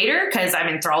little later because I'm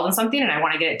enthralled in something and I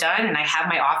want to get it done. And I have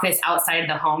my office outside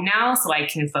the home now so I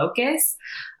can focus.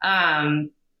 And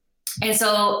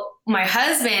so my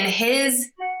husband, his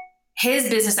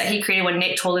business that he created when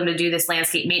Nick told him to do this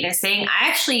landscape maintenance thing, I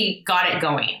actually got it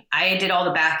going. I did all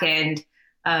the back end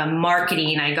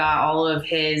marketing. I got all of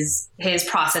his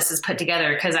processes put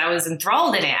together because I was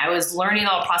enthralled in it. I was learning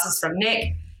all the process from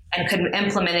Nick and could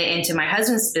implement it into my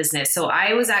husband's business. So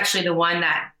I was actually the one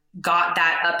that got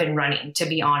that up and running, to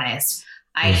be honest.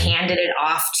 I handed it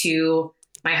off to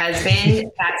my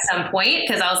husband at some point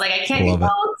because I was like, I can't do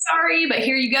both, sorry, but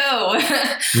here you go.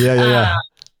 Yeah.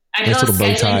 I did all the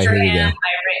scheduling for him.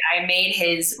 I made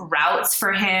his routes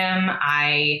for him.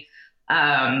 I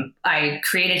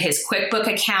created his QuickBook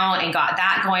account and got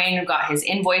that going, got his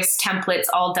invoice templates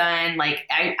all done. Like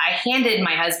I handed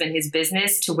my husband his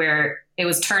business to where it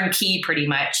was turnkey pretty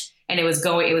much. And it was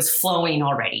flowing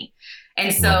already.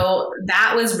 And so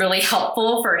that was really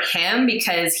helpful for him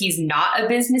because he's not a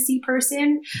businessy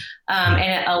person. And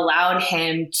it allowed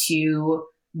him to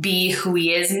be who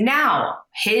he is now.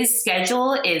 His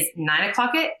schedule is 9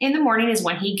 o'clock in the morning is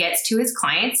when he gets to his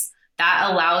clients. That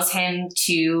allows him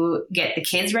to get the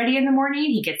kids ready in the morning.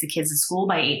 He gets the kids to school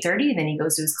by 8:30, and then he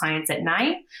goes to his clients at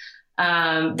 9.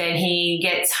 Then he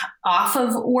gets off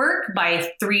of work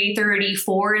by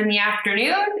 3:34 in the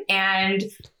afternoon and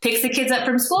picks the kids up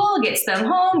from school, gets them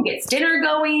home, gets dinner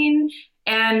going.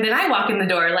 And then I walk in the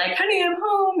door like, honey, I'm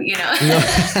home,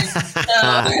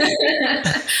 Awesome.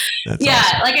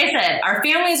 Like I said, our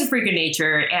family is a freak of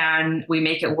nature and we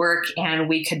make it work and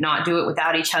we could not do it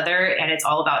without each other. And it's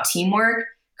all about teamwork,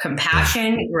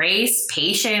 compassion, grace,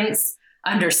 patience,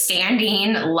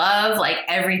 understanding, love, like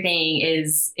everything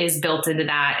is built into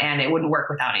that and it wouldn't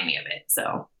work without any of it.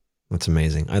 So that's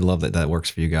amazing. I love that works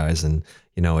for you guys. And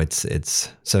it's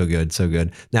so good. So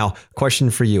good. Now, question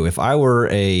for you. If I were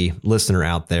a listener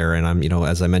out there and I'm,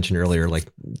 as I mentioned earlier, like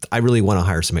I really want to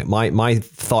hire somebody, my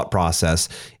thought process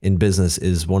in business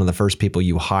is one of the first people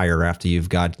you hire after you've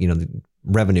got, the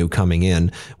revenue coming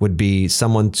in would be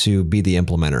someone to be the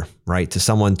implementer, right? To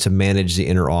someone to manage the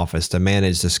inner office, to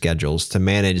manage the schedules, to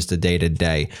manage the day to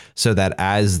day so that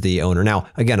as the owner, now,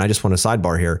 again, I just want to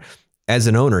sidebar here. As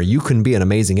an owner, you can be an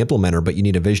amazing implementer, but you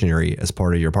need a visionary as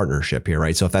part of your partnership here,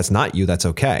 right? So if that's not you, that's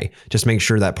okay. Just make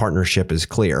sure that partnership is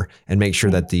clear and make sure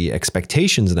that the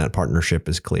expectations in that partnership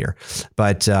is clear.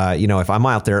 But, if I'm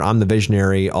out there, I'm the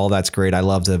visionary, all that's great. I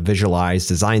love to visualize,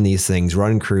 design these things,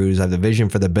 run crews, I have the vision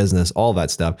for the business, all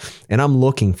that stuff. And I'm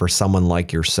looking for someone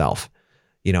like yourself,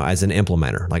 as an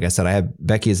implementer. Like I said, I have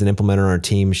Becky as an implementer on our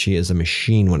team. She is a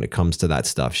machine when it comes to that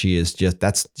stuff. She is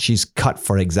she's cut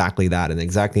for exactly that. And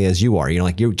exactly as you are,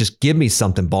 you just give me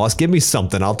something, boss, give me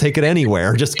something. I'll take it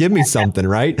anywhere. Just give me something.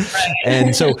 Right.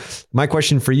 And so my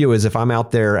question for you is if I'm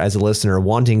out there as a listener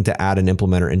wanting to add an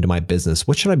implementer into my business,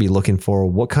 what should I be looking for?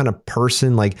 What kind of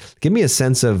person, like, give me a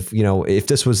sense of, if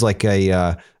this was like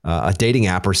a dating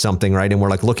app or something, right? And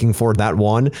we're like looking for that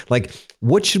one, like,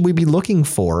 what should we be looking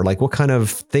for? Like, what kind of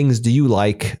things do you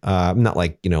like? Not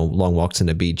like, long walks on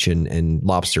the beach and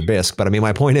lobster bisque, but I mean,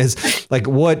 my point is like,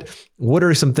 what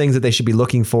are some things that they should be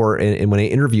looking for? And when they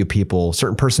interview people,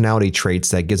 certain personality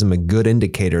traits that gives them a good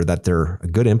indicator that they're a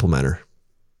good implementer.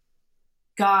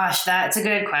 Gosh, that's a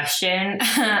good question.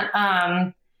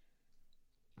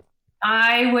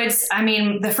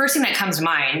 The first thing that comes to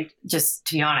mind, just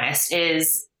to be honest,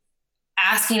 is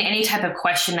asking any type of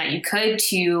question that you could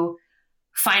to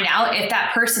find out if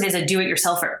that person is a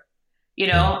do-it-yourselfer,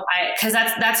 because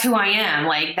that's who I am.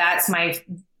 Like that's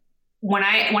when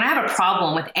I have a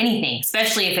problem with anything,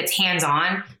 especially if it's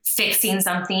hands-on fixing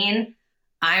something,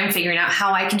 I'm figuring out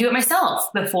how I can do it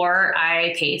myself before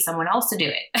I pay someone else to do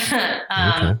it.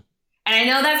 Okay. And I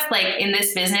know that's like in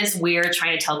this business, we're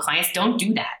trying to tell clients, don't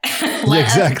do that.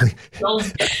 Exactly.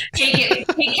 Take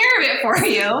care of it for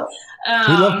you.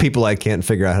 We love people that can't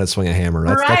figure out how to swing a hammer.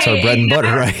 That's our bread and butter,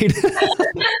 right?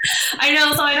 I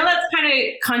know. So I know that's kind of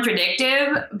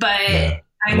contradictive, but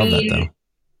I mean,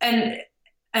 that,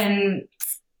 and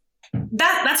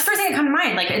that's the first thing that comes to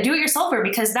mind, like a do-it-yourselfer,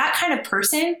 because that kind of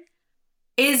person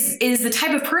is the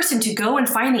type of person to go and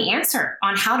find the answer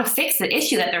on how to fix the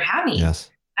issue that they're having. Yes.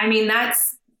 I mean,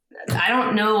 I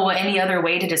don't know any other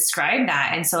way to describe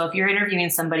that. And so if you're interviewing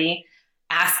somebody,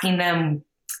 asking them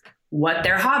what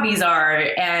their hobbies are,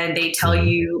 and they tell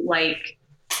you like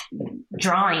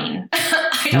drawing,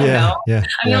 I don't know. Yeah,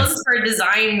 I mean, this is for a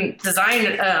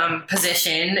design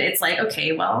position. It's like,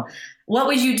 okay, well, what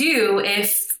would you do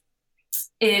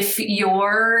if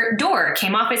your door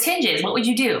came off its hinges? What would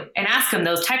you do? And ask them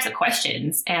those types of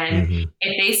questions. And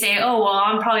if they say, oh, well,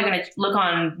 I'm probably going to look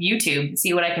on YouTube and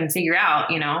see what I can figure out,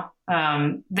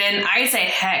 then I say,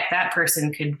 heck, that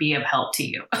person could be of help to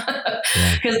you,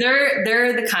 because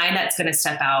they're the kind that's going to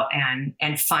step out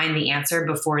and find the answer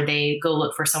before they go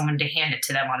look for someone to hand it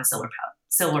to them on a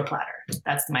silver platter.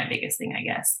 That's my biggest thing, I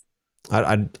guess.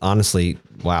 I honestly,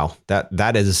 wow,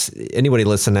 that is, anybody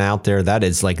listening out there, that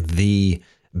is like the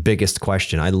biggest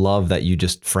question. I love that you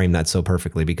just framed that so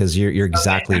perfectly, because you're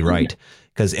exactly right.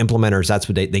 Because implementers, that's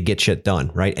what they get shit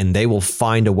done, right? And they will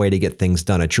find a way to get things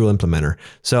done, a true implementer.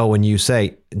 So when you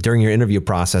say during your interview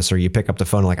process, or you pick up the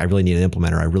phone, like, I really need an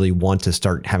implementer, I really want to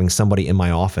start having somebody in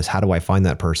my office, how do I find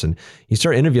that person? You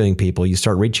start interviewing people, you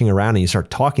start reaching around, and you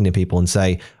start talking to people and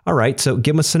say, all right, so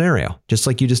give them a scenario, just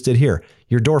like you just did here.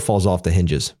 Your door falls off the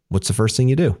hinges. What's the first thing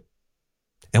you do?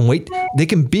 And wait, they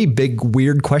can be big,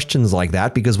 weird questions like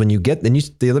that, because when you get, then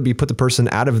you put the person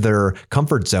out of their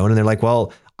comfort zone, and they're like,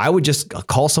 well, I would just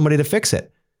call somebody to fix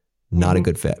it. Not a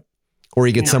good fit. Or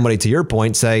you get somebody, to your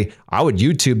point, say, I would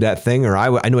YouTube that thing, or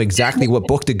I know exactly what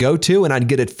book to go to, and I'd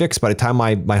get it fixed by the time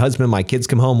my husband, my kids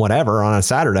come home, whatever, on a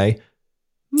Saturday.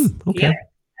 Okay. Yeah.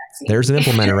 There's an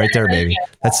implementer right there, baby.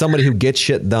 That's somebody who gets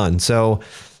shit done. So,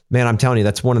 man, I'm telling you,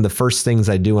 that's one of the first things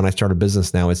I do when I start a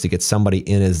business now, is to get somebody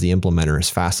in as the implementer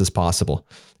as fast as possible,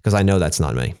 because I know that's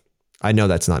not me.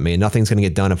 And nothing's going to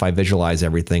get done if I visualize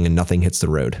everything and nothing hits the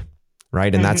road.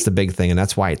 Right. And that's the big thing. And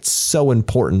that's why it's so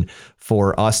important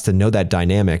for us to know that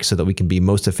dynamic, so that we can be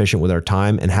most efficient with our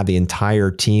time and have the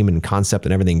entire team and concept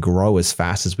and everything grow as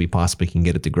fast as we possibly can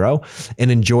get it to grow,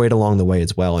 and enjoy it along the way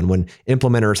as well. And when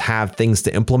implementers have things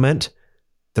to implement,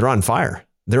 they're on fire.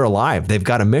 They're alive. They've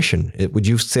got a mission. Would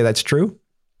you say that's true?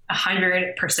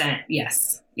 100%.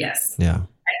 Yes. Yeah.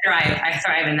 I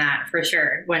thrive in that, for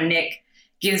sure. When Nick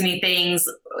gives me things,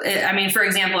 I mean, for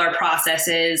example, our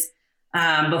processes,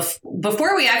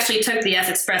 before we actually took the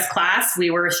S-Express class,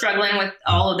 we were struggling with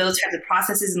all of those types of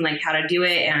processes and like how to do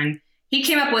it. And he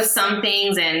came up with some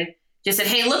things and just said,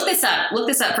 hey, look this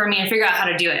up for me and figure out how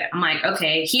to do it. I'm like,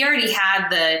 okay. He already had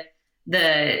the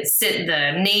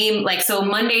name, like, so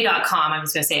Monday.com, I'm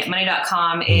just going to say it.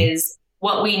 Monday.com is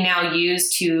what we now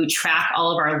use to track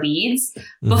all of our leads.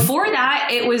 Before that,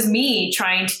 it was me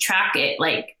trying to track it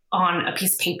like on a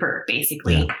piece of paper,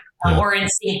 basically. Or in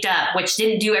Synced Up, which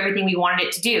didn't do everything we wanted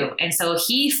it to do. And so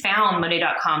he found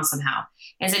Monday.com somehow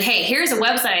and said, hey, here's a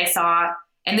website I saw,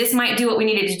 and this might do what we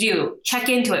needed to do. Check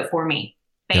into it for me.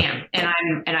 Bam. And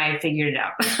I figured it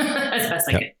out as best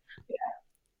I could.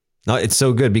 No, it's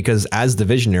so good, because as the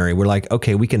visionary, we're like,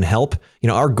 okay, we can help.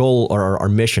 Our goal, or our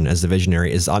mission as the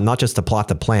visionary, is not just to plot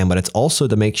the plan, but it's also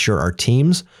to make sure our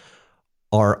teams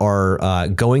are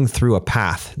going through a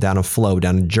path, down a flow,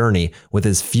 down a journey with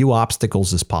as few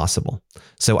obstacles as possible.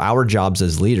 So our jobs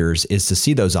as leaders is to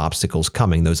see those obstacles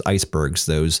coming, those icebergs,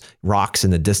 those rocks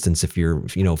in the distance, if you're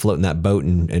floating that boat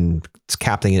and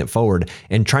captaining it forward,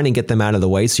 and trying to get them out of the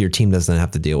way so your team doesn't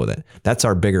have to deal with it. That's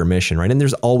our bigger mission, right? And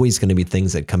there's always going to be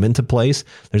things that come into place.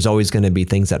 There's always going to be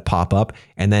things that pop up,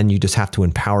 and then you just have to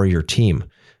empower your team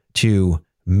to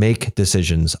make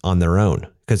decisions on their own,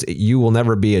 because you will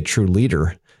never be a true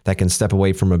leader that can step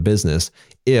away from a business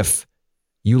if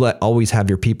you always have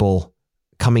your people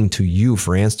coming to you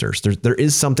for answers. There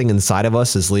is something inside of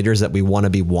us as leaders that we want to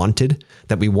be wanted,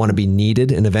 that we want to be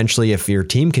needed. And eventually, if your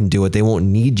team can do it, they won't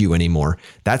need you anymore.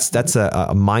 That's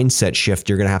a mindset shift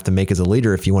you're going to have to make as a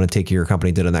leader if you want to take your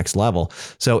company to the next level.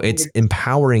 So it's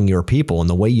empowering your people. And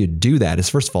the way you do that is,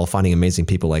 first of all, finding amazing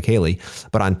people like Haley.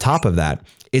 But on top of that,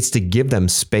 it's to give them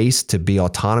space to be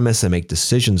autonomous and make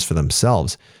decisions for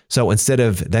themselves. So instead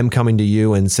of them coming to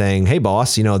you and saying, hey,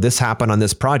 boss, this happened on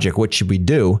this project, what should we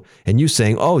do? And you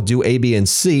saying, oh, do A, B, and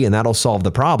C, and that'll solve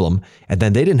the problem. And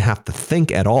then they didn't have to think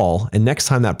at all. And next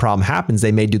time that problem happens,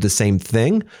 they may do the same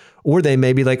thing. Or they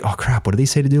may be like, oh, crap, what did he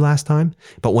say to do last time?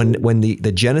 But when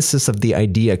the genesis of the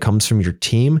idea comes from your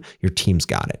team's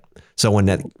got it. So when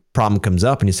that problem comes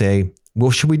up and you say, well,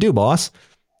 what should we do, boss?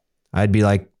 I'd be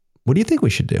like, what do you think we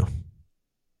should do?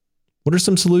 What are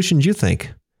some solutions you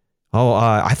think? Oh,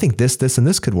 I think this, and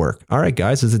this could work. All right,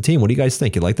 guys, as a team, what do you guys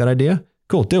think? You like that idea?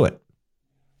 Cool, do it.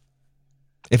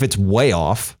 If it's way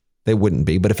off, they wouldn't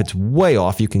be. But if it's way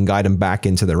off, you can guide them back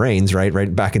into the reins,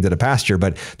 right back into the pasture.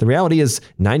 But the reality is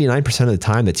 99% of the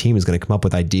time, the team is going to come up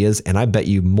with ideas. And I bet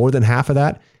you more than half of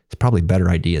that is probably better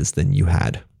ideas than you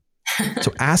had.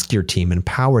 So ask your team,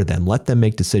 empower them, let them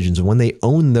make decisions. And when they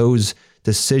own those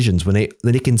decisions, when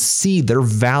they can see their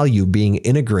value being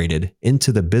integrated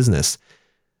into the business,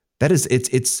 that is,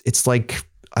 it's like,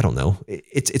 I don't know,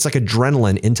 it's like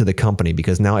adrenaline into the company,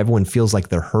 because now everyone feels like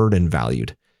they're heard and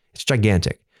valued. It's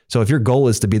gigantic. So if your goal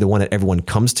is to be the one that everyone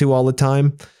comes to all the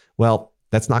time, well,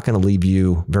 that's not going to leave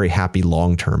you very happy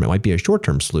long-term. It might be a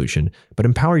short-term solution, but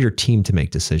empower your team to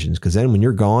make decisions. Because then when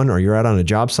you're gone, or you're out on a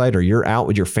job site, or you're out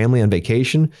with your family on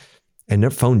vacation and their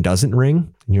phone doesn't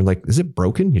ring and you're like, is it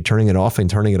broken? You're turning it off and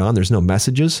turning it on. There's no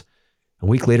messages. A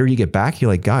week later, you get back.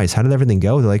 You're like, guys, how did everything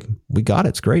go? They're like, we got it.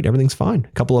 It's great. Everything's fine.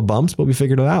 A couple of bumps, but we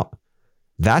figured it out.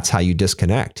 That's how you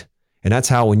disconnect. And that's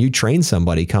how, when you train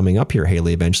somebody coming up here,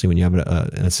 Haley, eventually when you have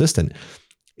an assistant,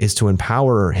 is to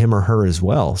empower him or her as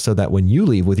well. So that when you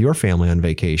leave with your family on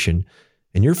vacation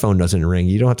and your phone doesn't ring,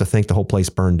 you don't have to think the whole place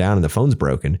burned down and the phone's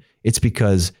broken. It's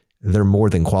because they're more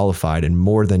than qualified and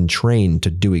more than trained to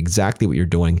do exactly what you're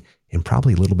doing, and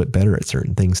probably a little bit better at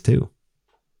certain things too.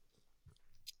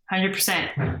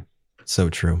 100%. So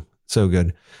true. So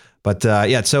good. But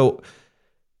so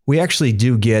we actually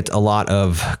do get a lot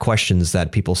of questions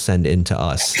that people send in to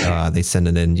us. They send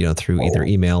it in, through either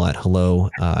email at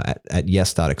hello at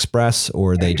yes.express,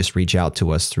 or they just reach out to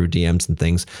us through DMs and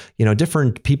things.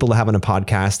 Different people that have on a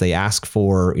podcast, they ask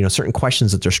for, certain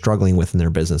questions that they're struggling with in their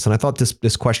business. And I thought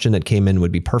this question that came in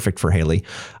would be perfect for Haley.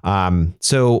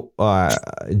 So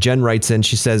Jen writes in,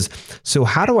 she says, so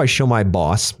how do I show my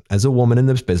boss, as a woman in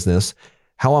this business,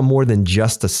 how I'm more than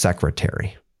just a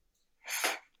secretary?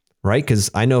 Right? Because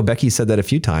I know Becky said that a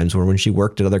few times, where when she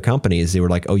worked at other companies, they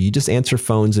were like, oh, you just answer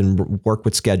phones and work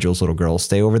with schedules, little girl.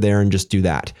 Stay over there and just do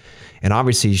that. And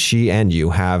obviously she and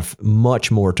you have much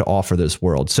more to offer this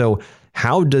world. So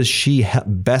how does she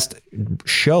best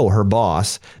show her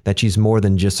boss that she's more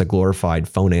than just a glorified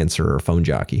phone answerer or phone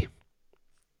jockey?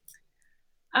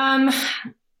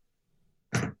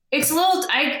 It's a little,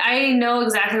 I know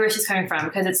exactly where she's coming from,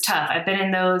 because it's tough. I've been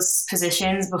in those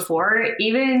positions before.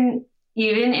 Even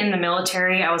in the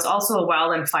military, I was also a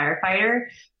wildland firefighter,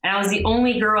 and I was the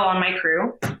only girl on my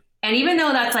crew. And even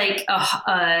though that's like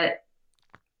a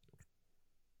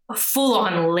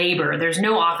full-on labor, there's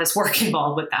no office work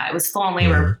involved with that. It was full-on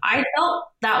labor. I felt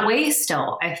that way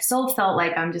still. I still felt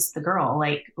like I'm just the girl.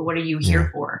 Like, what are you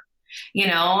here for?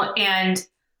 And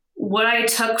what I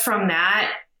took from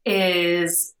that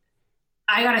is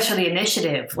I got to show the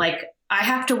initiative. Like, I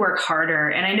have to work harder.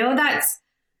 And I know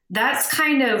that's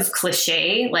kind of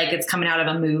cliche, like it's coming out of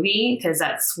a movie, because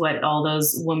that's what all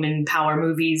those woman power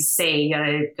movies say.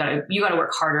 You gotta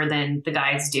work harder than the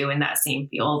guys do in that same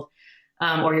field,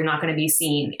 or you're not going to be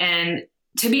seen. And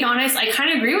to be honest, I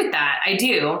kind of agree with that. I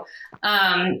do.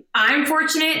 I'm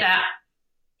fortunate that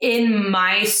in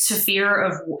my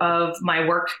sphere of my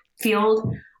work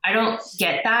field, I don't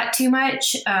get that too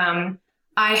much.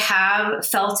 I have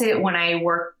felt it when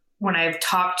I've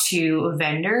talked to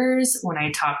vendors, when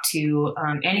I talk to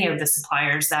any of the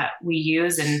suppliers that we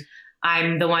use, and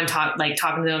I'm the one talking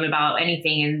to them about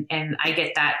anything, and I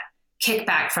get that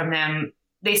kickback from them.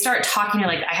 They start talking to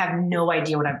like, I have no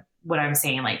idea what I'm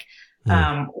saying, like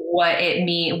what it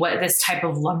means, what this type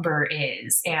of lumber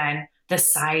is, and the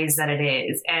size that it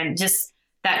is, and just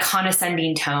that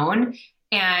condescending tone.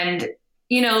 And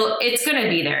it's going to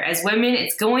be there. As women,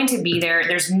 it's going to be there.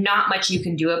 There's not much you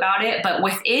can do about it. But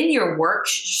within your work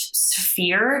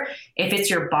sphere, if it's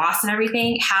your boss and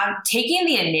everything, taking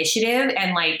the initiative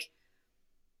and like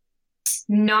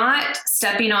not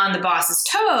stepping on the boss's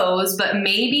toes, but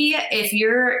maybe if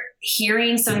you're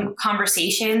hearing some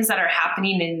conversations that are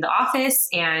happening in the office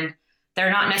and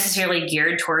they're not necessarily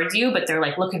geared towards you, but they're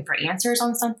like looking for answers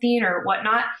on something or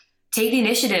whatnot, take the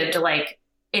initiative to like,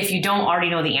 if you don't already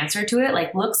know the answer to it,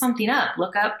 like look something up,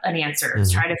 look up an answer,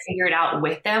 try to figure it out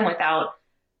with them without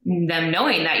them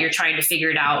knowing that you're trying to figure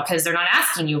it out, because they're not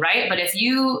asking you, right? But if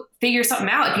you figure something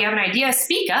out, if you have an idea,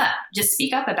 speak up, just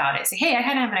speak up about it. Say, hey, I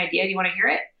kind of have an idea. Do you want to hear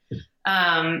it?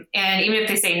 And even if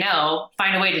they say no,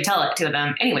 find a way to tell it to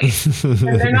them anyway.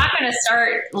 They're not going to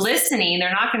start listening. They're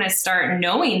not going to start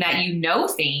knowing that you know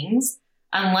things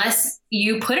unless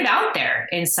you put it out there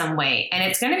in some way. And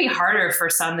it's going to be harder for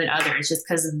some than others just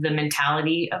because of the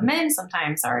mentality of men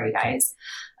sometimes. Sorry, guys.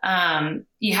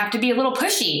 You have to be a little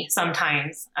pushy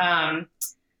sometimes. I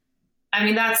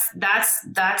mean, that's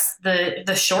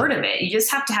the short of it. You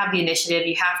just have to have the initiative.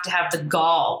 You have to have the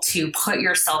gall to put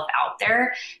yourself out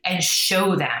there and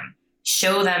show them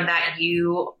show them that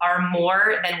you are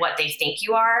more than what they think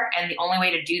you are. And the only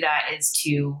way to do that is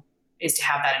to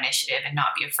have that initiative and not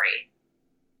be afraid.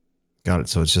 Got it.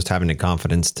 So it's just having the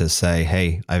confidence to say,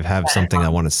 hey, I have something I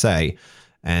want to say,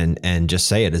 and just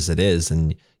say it as it is.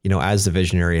 And, as the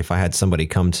visionary, if I had somebody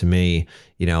come to me,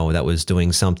 that was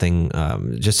doing something,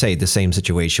 just say the same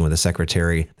situation with a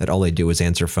secretary that all they do is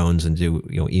answer phones and do,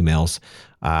 emails,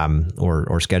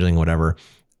 or scheduling, whatever.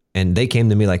 And they came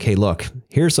to me like, hey, look,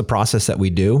 here's the process that we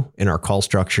do in our call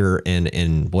structure and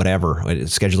in whatever,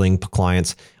 scheduling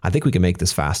clients. I think we can make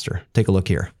this faster. Take a look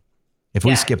here. If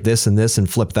we skip this and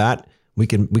flip that, we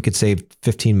could save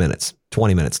 15 minutes,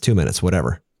 20 minutes, 2 minutes,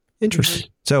 whatever. Interesting.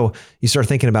 Mm-hmm. So you start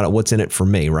thinking about it, what's in it for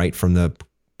me, right? From the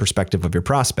perspective of your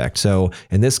prospect. So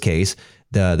in this case,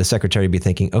 the secretary would be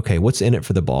thinking, okay, what's in it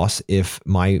for the boss if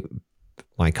my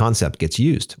concept gets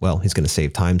used? Well, he's going to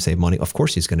save time, save money. Of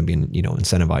course, he's going to be,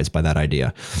 incentivized by that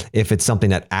idea. If it's something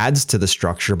that adds to the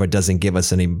structure, but doesn't give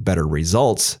us any better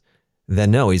results, then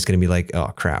no, he's going to be like, oh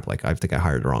crap, like I think I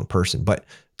hired the wrong person. But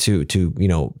to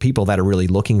people that are really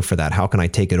looking for that, how can I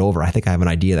take it over? I think I have an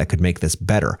idea that could make this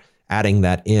better. Adding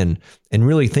that in and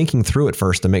really thinking through it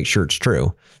first to make sure it's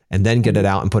true, and then get it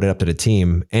out and put it up to the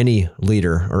team. Any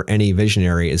leader or any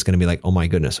visionary is going to be like, oh my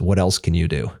goodness, what else can you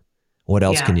do? What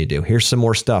else can you do? Here's some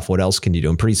more stuff. What else can you do?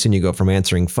 And pretty soon you go from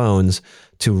answering phones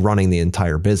to running the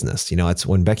entire business. That's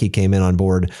when Becky came in on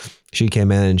board. She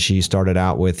came in and she started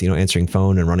out with, answering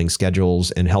phone and running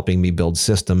schedules and helping me build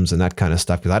systems and that kind of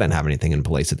stuff, because I didn't have anything in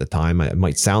place at the time. It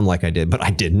might sound like I did, but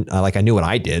I didn't. I knew what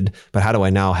I did, but how do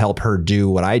I now help her do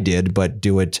what I did, but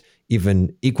do it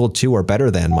even equal to or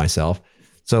better than myself?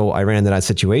 So I ran into that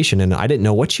situation and I didn't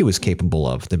know what she was capable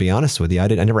of, to be honest with you. I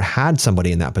never had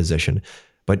somebody in that position.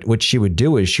 But what she would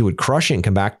do is she would crush it and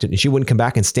come back she wouldn't come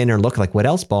back and stand there and look like, what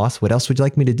else, boss? What else would you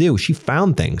like me to do? She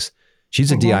found things.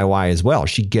 She's a DIY as well.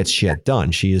 She gets shit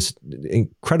done. She is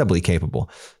incredibly capable.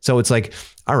 So it's like,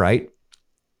 all right,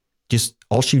 just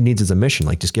all she needs is a mission.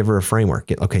 Like, just give her a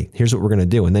framework. Okay, here's what we're going to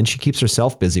do. And then she keeps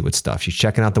herself busy with stuff. She's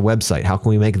checking out the website. How can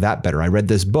we make that better? I read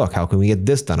this book. How can we get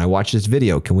this done? I watched this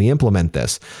video. Can we implement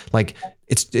this? Like,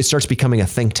 it starts becoming a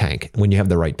think tank when you have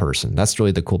the right person. That's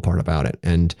really the cool part about it.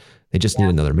 And they just need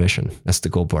another mission. That's the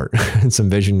cool part. And some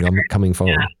vision coming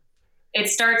forward. Yeah. It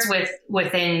starts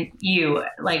within you.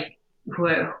 Like,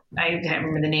 I can't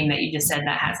remember the name that you just said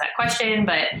that has that question,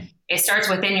 but it starts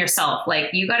within yourself. Like,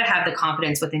 you got to have the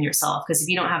confidence within yourself, because if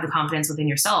you don't have the confidence within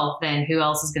yourself, then who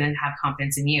else is going to have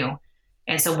confidence in you?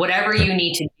 And so whatever you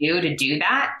need to do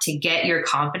that, to get your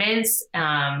confidence,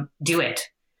 do it.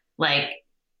 Like,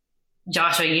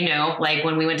 Joshua, like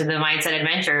when we went to the Mindset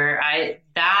Adventure,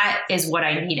 that is what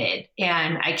I needed.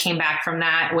 And I came back from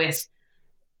that with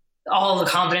all the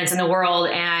confidence in the world,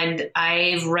 and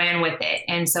I ran with it.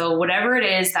 And so whatever it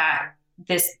is that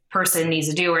this person needs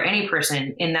to do, or any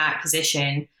person in that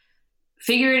position,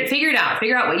 figure it out.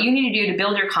 Figure out what you need to do to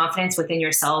build your confidence within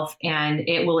yourself, and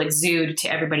it will exude to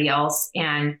everybody else.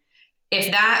 And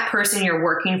if that person you're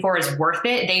working for is worth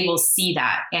it, they will see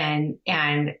that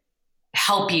and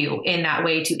help you in that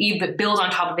way to even build on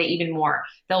top of it even more.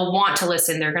 They'll want to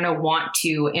listen. They're going to want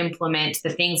to implement the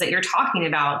things that you're talking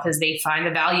about because they find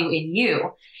the value in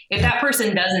you. If that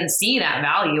person doesn't see that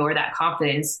value or that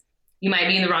confidence, you might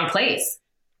be in the wrong place.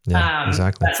 Yeah,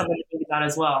 exactly. That's something to think about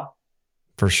as well.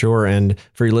 For sure. And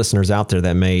for your listeners out there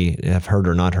that may have heard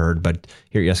or not heard, but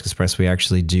here at Yes Express, we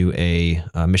actually do a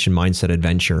mission mindset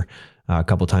adventure a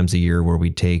couple times a year where we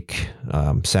take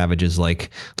savages like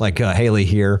Haley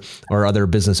here, or other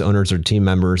business owners or team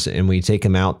members, and we take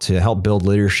them out to help build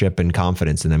leadership and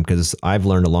confidence in them. Because I've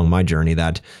learned along my journey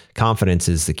that confidence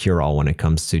is the cure-all when it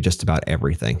comes to just about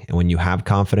everything. And when you have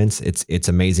confidence, it's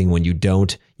amazing. When you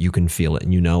don't, you can feel it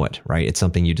and you know it, right? It's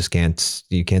something you just can't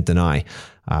deny.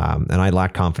 And I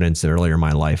lacked confidence earlier in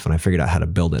my life, and I figured out how to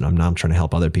build it. I'm now trying to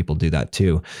help other people do that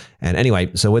too. And anyway,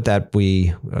 so with that,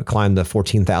 we climbed the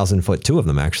 14,000 foot, two of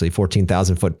them actually,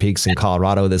 14,000 foot peaks in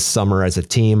Colorado this summer as a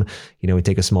team. We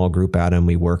take a small group out and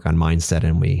we work on mindset,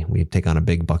 and we take on a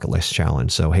big bucket list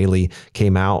challenge. So Haley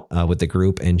came out with the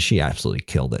group, and she absolutely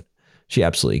killed it. She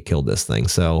absolutely killed this thing.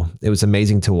 So it was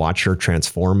amazing to watch her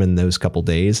transform in those couple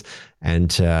days, and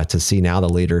to see now the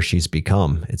leader she's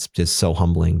become. It's just so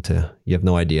humbling. You have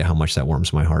no idea how much that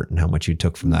warms my heart and how much you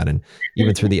took from that. And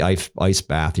even through the ice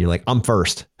bath, you're like, I'm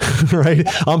first, right?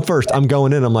 I'm first. I'm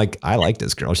going in. I'm like, I like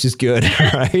this girl. She's good,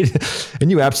 right?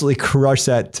 And you absolutely crush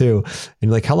that too. And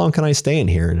you're like, how long can I stay in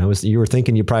here? And you were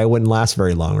thinking you probably wouldn't last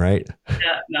very long, right?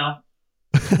 Yeah, no.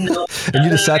 And you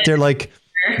just sat there like,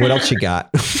 what else you got?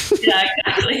 Yeah,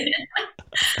 exactly.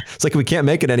 It's like, we can't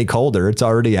make it any colder. It's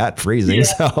already at freezing. Yeah.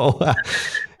 So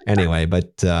anyway,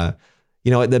 but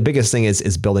The biggest thing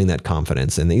is building that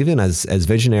confidence. And even as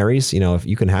visionaries, if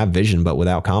you can have vision, but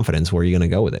without confidence, where are you going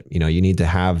to go with it? You need to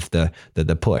have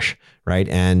the push, right?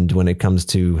 And when it comes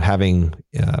to having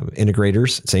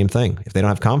integrators, same thing. If they don't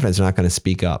have confidence, they're not going to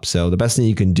speak up. So the best thing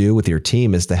you can do with your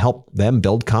team is to help them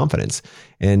build confidence.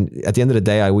 And at the end of the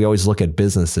day, we always look at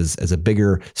business as a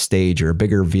bigger stage or a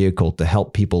bigger vehicle to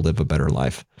help people live a better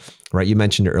life. Right. You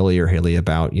mentioned earlier, Haley,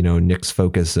 about, Nick's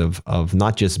focus of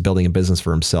not just building a business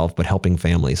for himself, but helping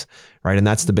families. Right. And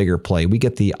that's the bigger play. We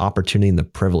get the opportunity and the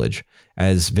privilege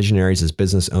as visionaries, as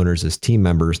business owners, as team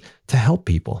members to help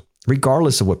people,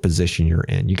 regardless of what position you're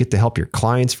in. You get to help your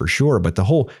clients for sure, but the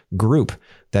whole group,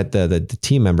 that the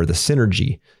team member, the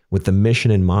synergy with the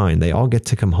mission in mind, they all get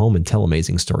to come home and tell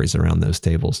amazing stories around those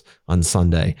tables on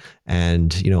Sunday.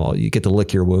 And, you get to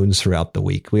lick your wounds throughout the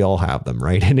week. We all have them,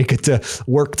 right? And you get to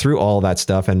work through all that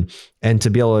stuff and to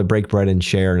be able to break bread and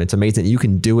share. And it's amazing that you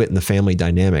can do it in the family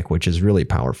dynamic, which is really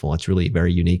powerful. It's really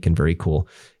very unique and very cool.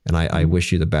 And I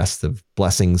wish you the best of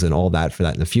blessings and all that for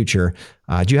that in the future.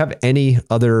 Do you have any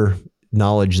other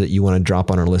knowledge that you want to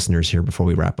drop on our listeners here before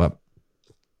we wrap up?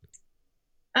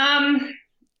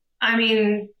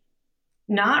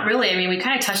 Not really. We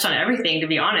kind of touched on everything, to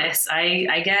be honest.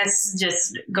 I guess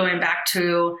just going back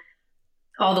to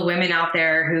all the women out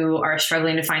there who are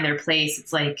struggling to find their place,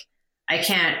 it's like, I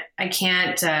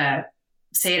can't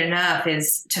say it enough,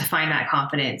 is to find that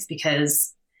confidence,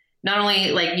 because not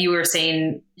only, like you were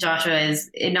saying, Joshua,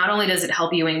 it not only does it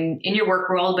help you in your work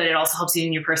world, but it also helps you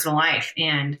in your personal life.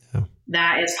 And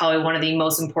that is probably one of the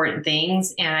most important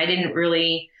things. And I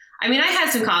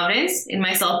had some confidence in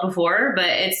myself before, but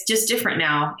it's just different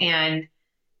now. And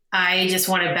I just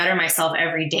want to better myself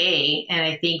every day. And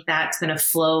I think that's going to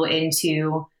flow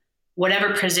into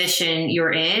whatever position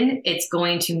you're in. It's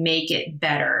going to make it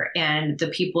better. And the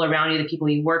people around you, the people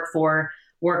you work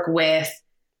with,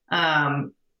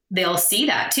 they'll see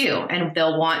that too. And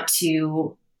they'll want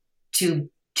to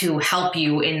help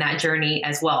you in that journey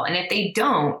as well. And if they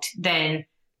don't, then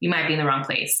you might be in the wrong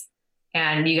place.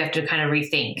 And you have to kind of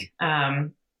rethink.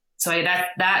 So that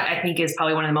I think is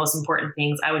probably one of the most important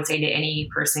things I would say to any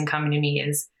person coming to me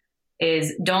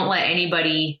is don't let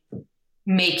anybody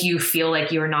make you feel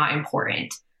like you're not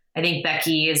important. I think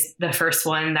Becky is the first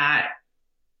one that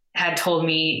had told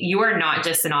me, you are not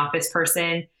just an office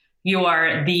person. You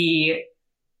are the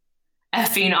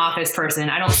effing office person.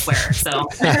 I don't swear. So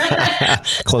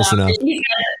close enough.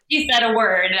 He said a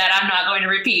word that I'm not going to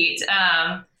repeat.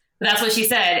 That's what she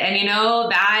said. And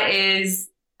that is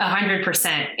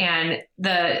 100%. And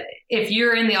if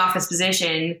you're in the office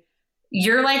position,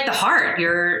 you're like the heart,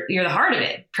 you're the heart of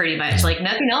it pretty much. Like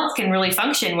nothing else can really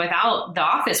function without the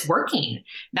office working.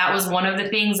 That was one of the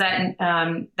things that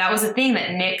was the thing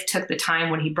that Nick took the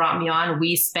time when he brought me on.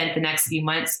 We spent the next few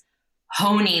months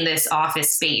honing this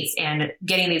office space and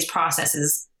getting these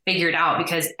processes figured out,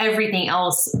 because everything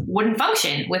else wouldn't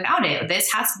function without it.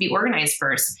 This has to be organized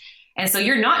first. And so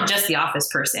you're not just the office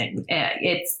person.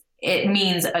 It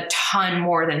means a ton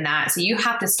more than that. So you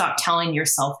have to stop telling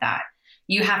yourself that.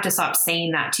 You have to stop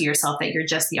saying that to yourself, that you're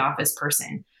just the office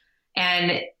person.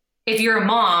 And if you're a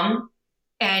mom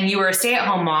and you were a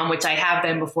stay-at-home mom, which I have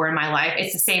been before in my life,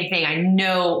 it's the same thing. I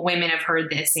know women have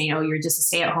heard this, you're just a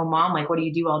stay-at-home mom. Like, what do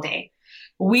you do all day?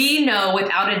 We know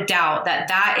without a doubt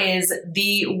that is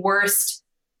the worst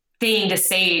thing to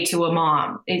say to a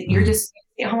mom. You're just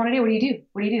stay at home all day. What do you do?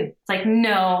 What do you do? It's like,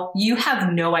 no, you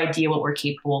have no idea what we're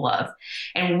capable of.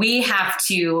 And we have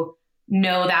to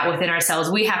know that within ourselves.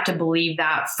 We have to believe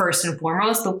that first and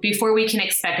foremost, but before we can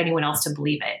expect anyone else to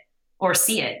believe it or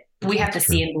see it, we have to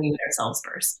see and believe it ourselves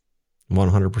first.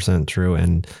 100% true.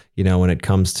 And, when it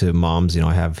comes to moms,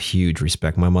 I have huge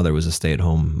respect. My mother was a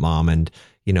stay-at-home mom, and,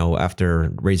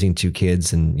 after raising two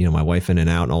kids and, my wife in and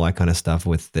out and all that kind of stuff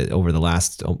over the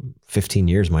last 15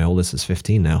 years, my oldest is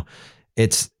 15 now.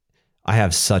 I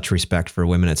have such respect for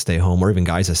women that stay home, or even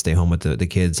guys that stay home with the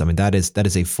kids. That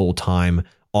is a full-time,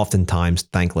 oftentimes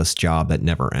thankless job that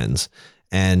never ends.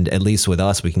 And at least with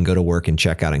us, we can go to work and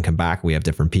check out and come back. We have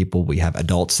different people. We have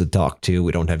adults to talk to.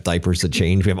 We don't have diapers to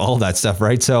change. We have all that stuff,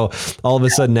 right? So all of a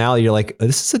sudden now you're like,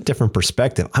 this is a different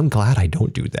perspective. I'm glad I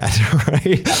don't do that,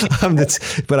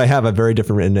 right? But I have a very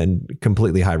different and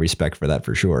completely high respect for that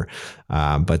for sure.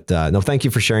 No, thank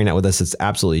you for sharing that with us. It's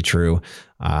absolutely true.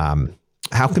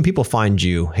 How can people find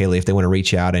you, Haley, if they want to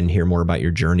reach out and hear more about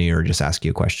your journey or just ask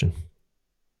you a question?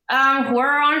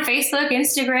 We're on Facebook,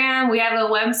 Instagram. We have a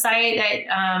website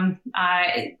that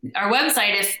our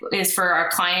website is for our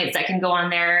clients that can go on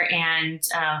there and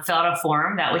fill out a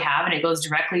form that we have, and it goes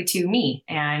directly to me.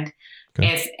 And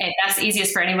Okay. If that's the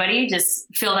easiest for anybody, just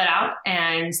fill that out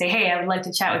and say, hey, I would like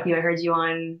to chat with you. I heard you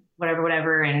on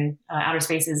whatever, and Outer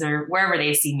Spaces or wherever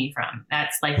they see me from.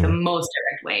 That's like the most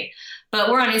direct way.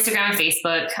 But we're on Instagram and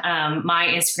Facebook. My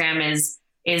Instagram is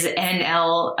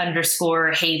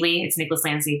NL_Haley. It's Nicholas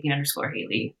Landscaping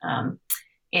 _Haley.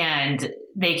 And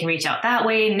they can reach out that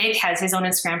way. Nick has his own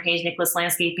Instagram page, Nicholas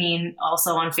Landscaping,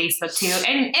 also on Facebook too.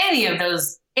 And any of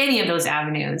those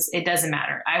avenues, it doesn't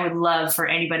matter. I would love for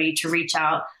anybody to reach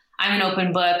out. I'm an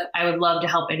open book. I would love to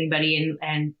help anybody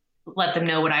and let them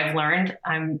know what I've learned.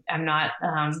 I'm not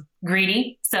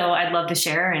greedy, so I'd love to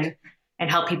share and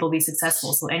help people be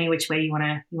successful. So any which way you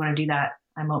want to do that,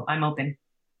 I'm open.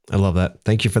 I love that.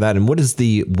 Thank you for that. And what is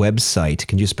the website?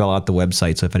 Can you spell out the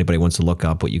website so if anybody wants to look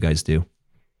up what you guys do?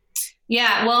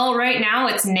 Yeah, well, right now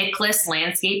it's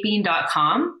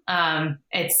nicklaslandscaping.com.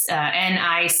 It's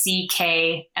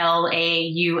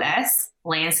NICKLAUS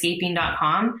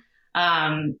landscaping.com.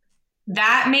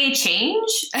 That may change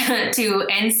to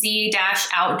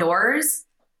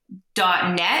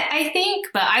nc-outdoors.net, I think.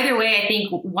 But either way, I think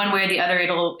one way or the other,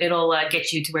 it'll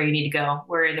get you to where you need to go.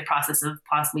 We're in the process of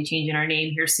possibly changing our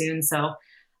name here soon. So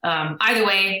either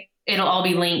way, it'll all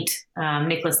be linked,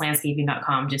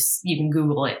 nicholaslandscaping.com. Just, you can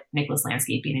Google it, Nicholas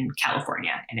Landscaping in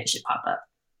California, and it should pop up.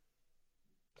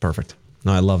 Perfect.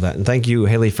 No, I love that. And thank you,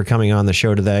 Haley, for coming on the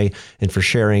show today and for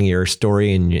sharing your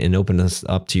story and opening us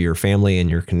up to your family and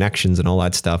your connections and all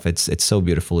that stuff. It's so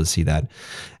beautiful to see that.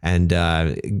 And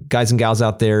guys and gals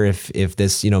out there, if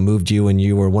this, moved you and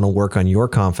you want to work on your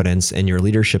confidence and your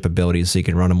leadership abilities so you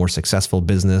can run a more successful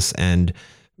business and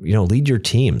lead your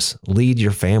teams, lead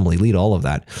your family, lead all of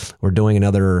that. We're doing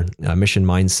another Mission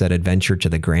Mindset adventure to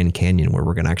the Grand Canyon where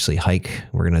we're going to actually hike.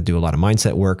 We're going to do a lot of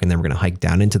mindset work, and then we're going to hike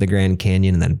down into the Grand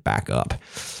Canyon and then back up.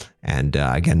 And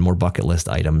again, more bucket list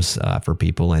items for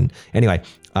people. And anyway,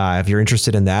 if you're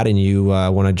interested in that and you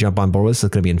want to jump on board with us,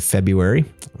 it's going to be in February.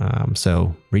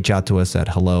 So reach out to us at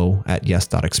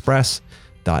hello@yes.express.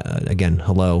 Again,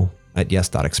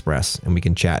 hello@yes.express, and we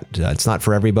can chat. It's not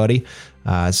for everybody.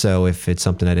 So if it's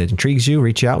something that intrigues you,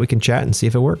 reach out. We can chat and see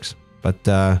if it works. But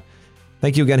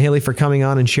thank you again, Haley, for coming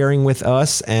on and sharing with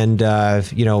us. And,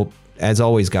 as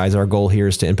always, guys, our goal here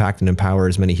is to impact and empower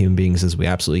as many human beings as we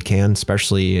absolutely can,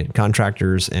 especially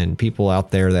contractors and people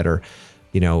out there that are,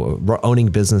 owning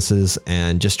businesses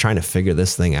and just trying to figure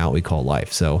this thing out we call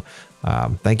life. So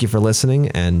thank you for listening,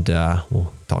 and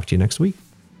we'll talk to you next week.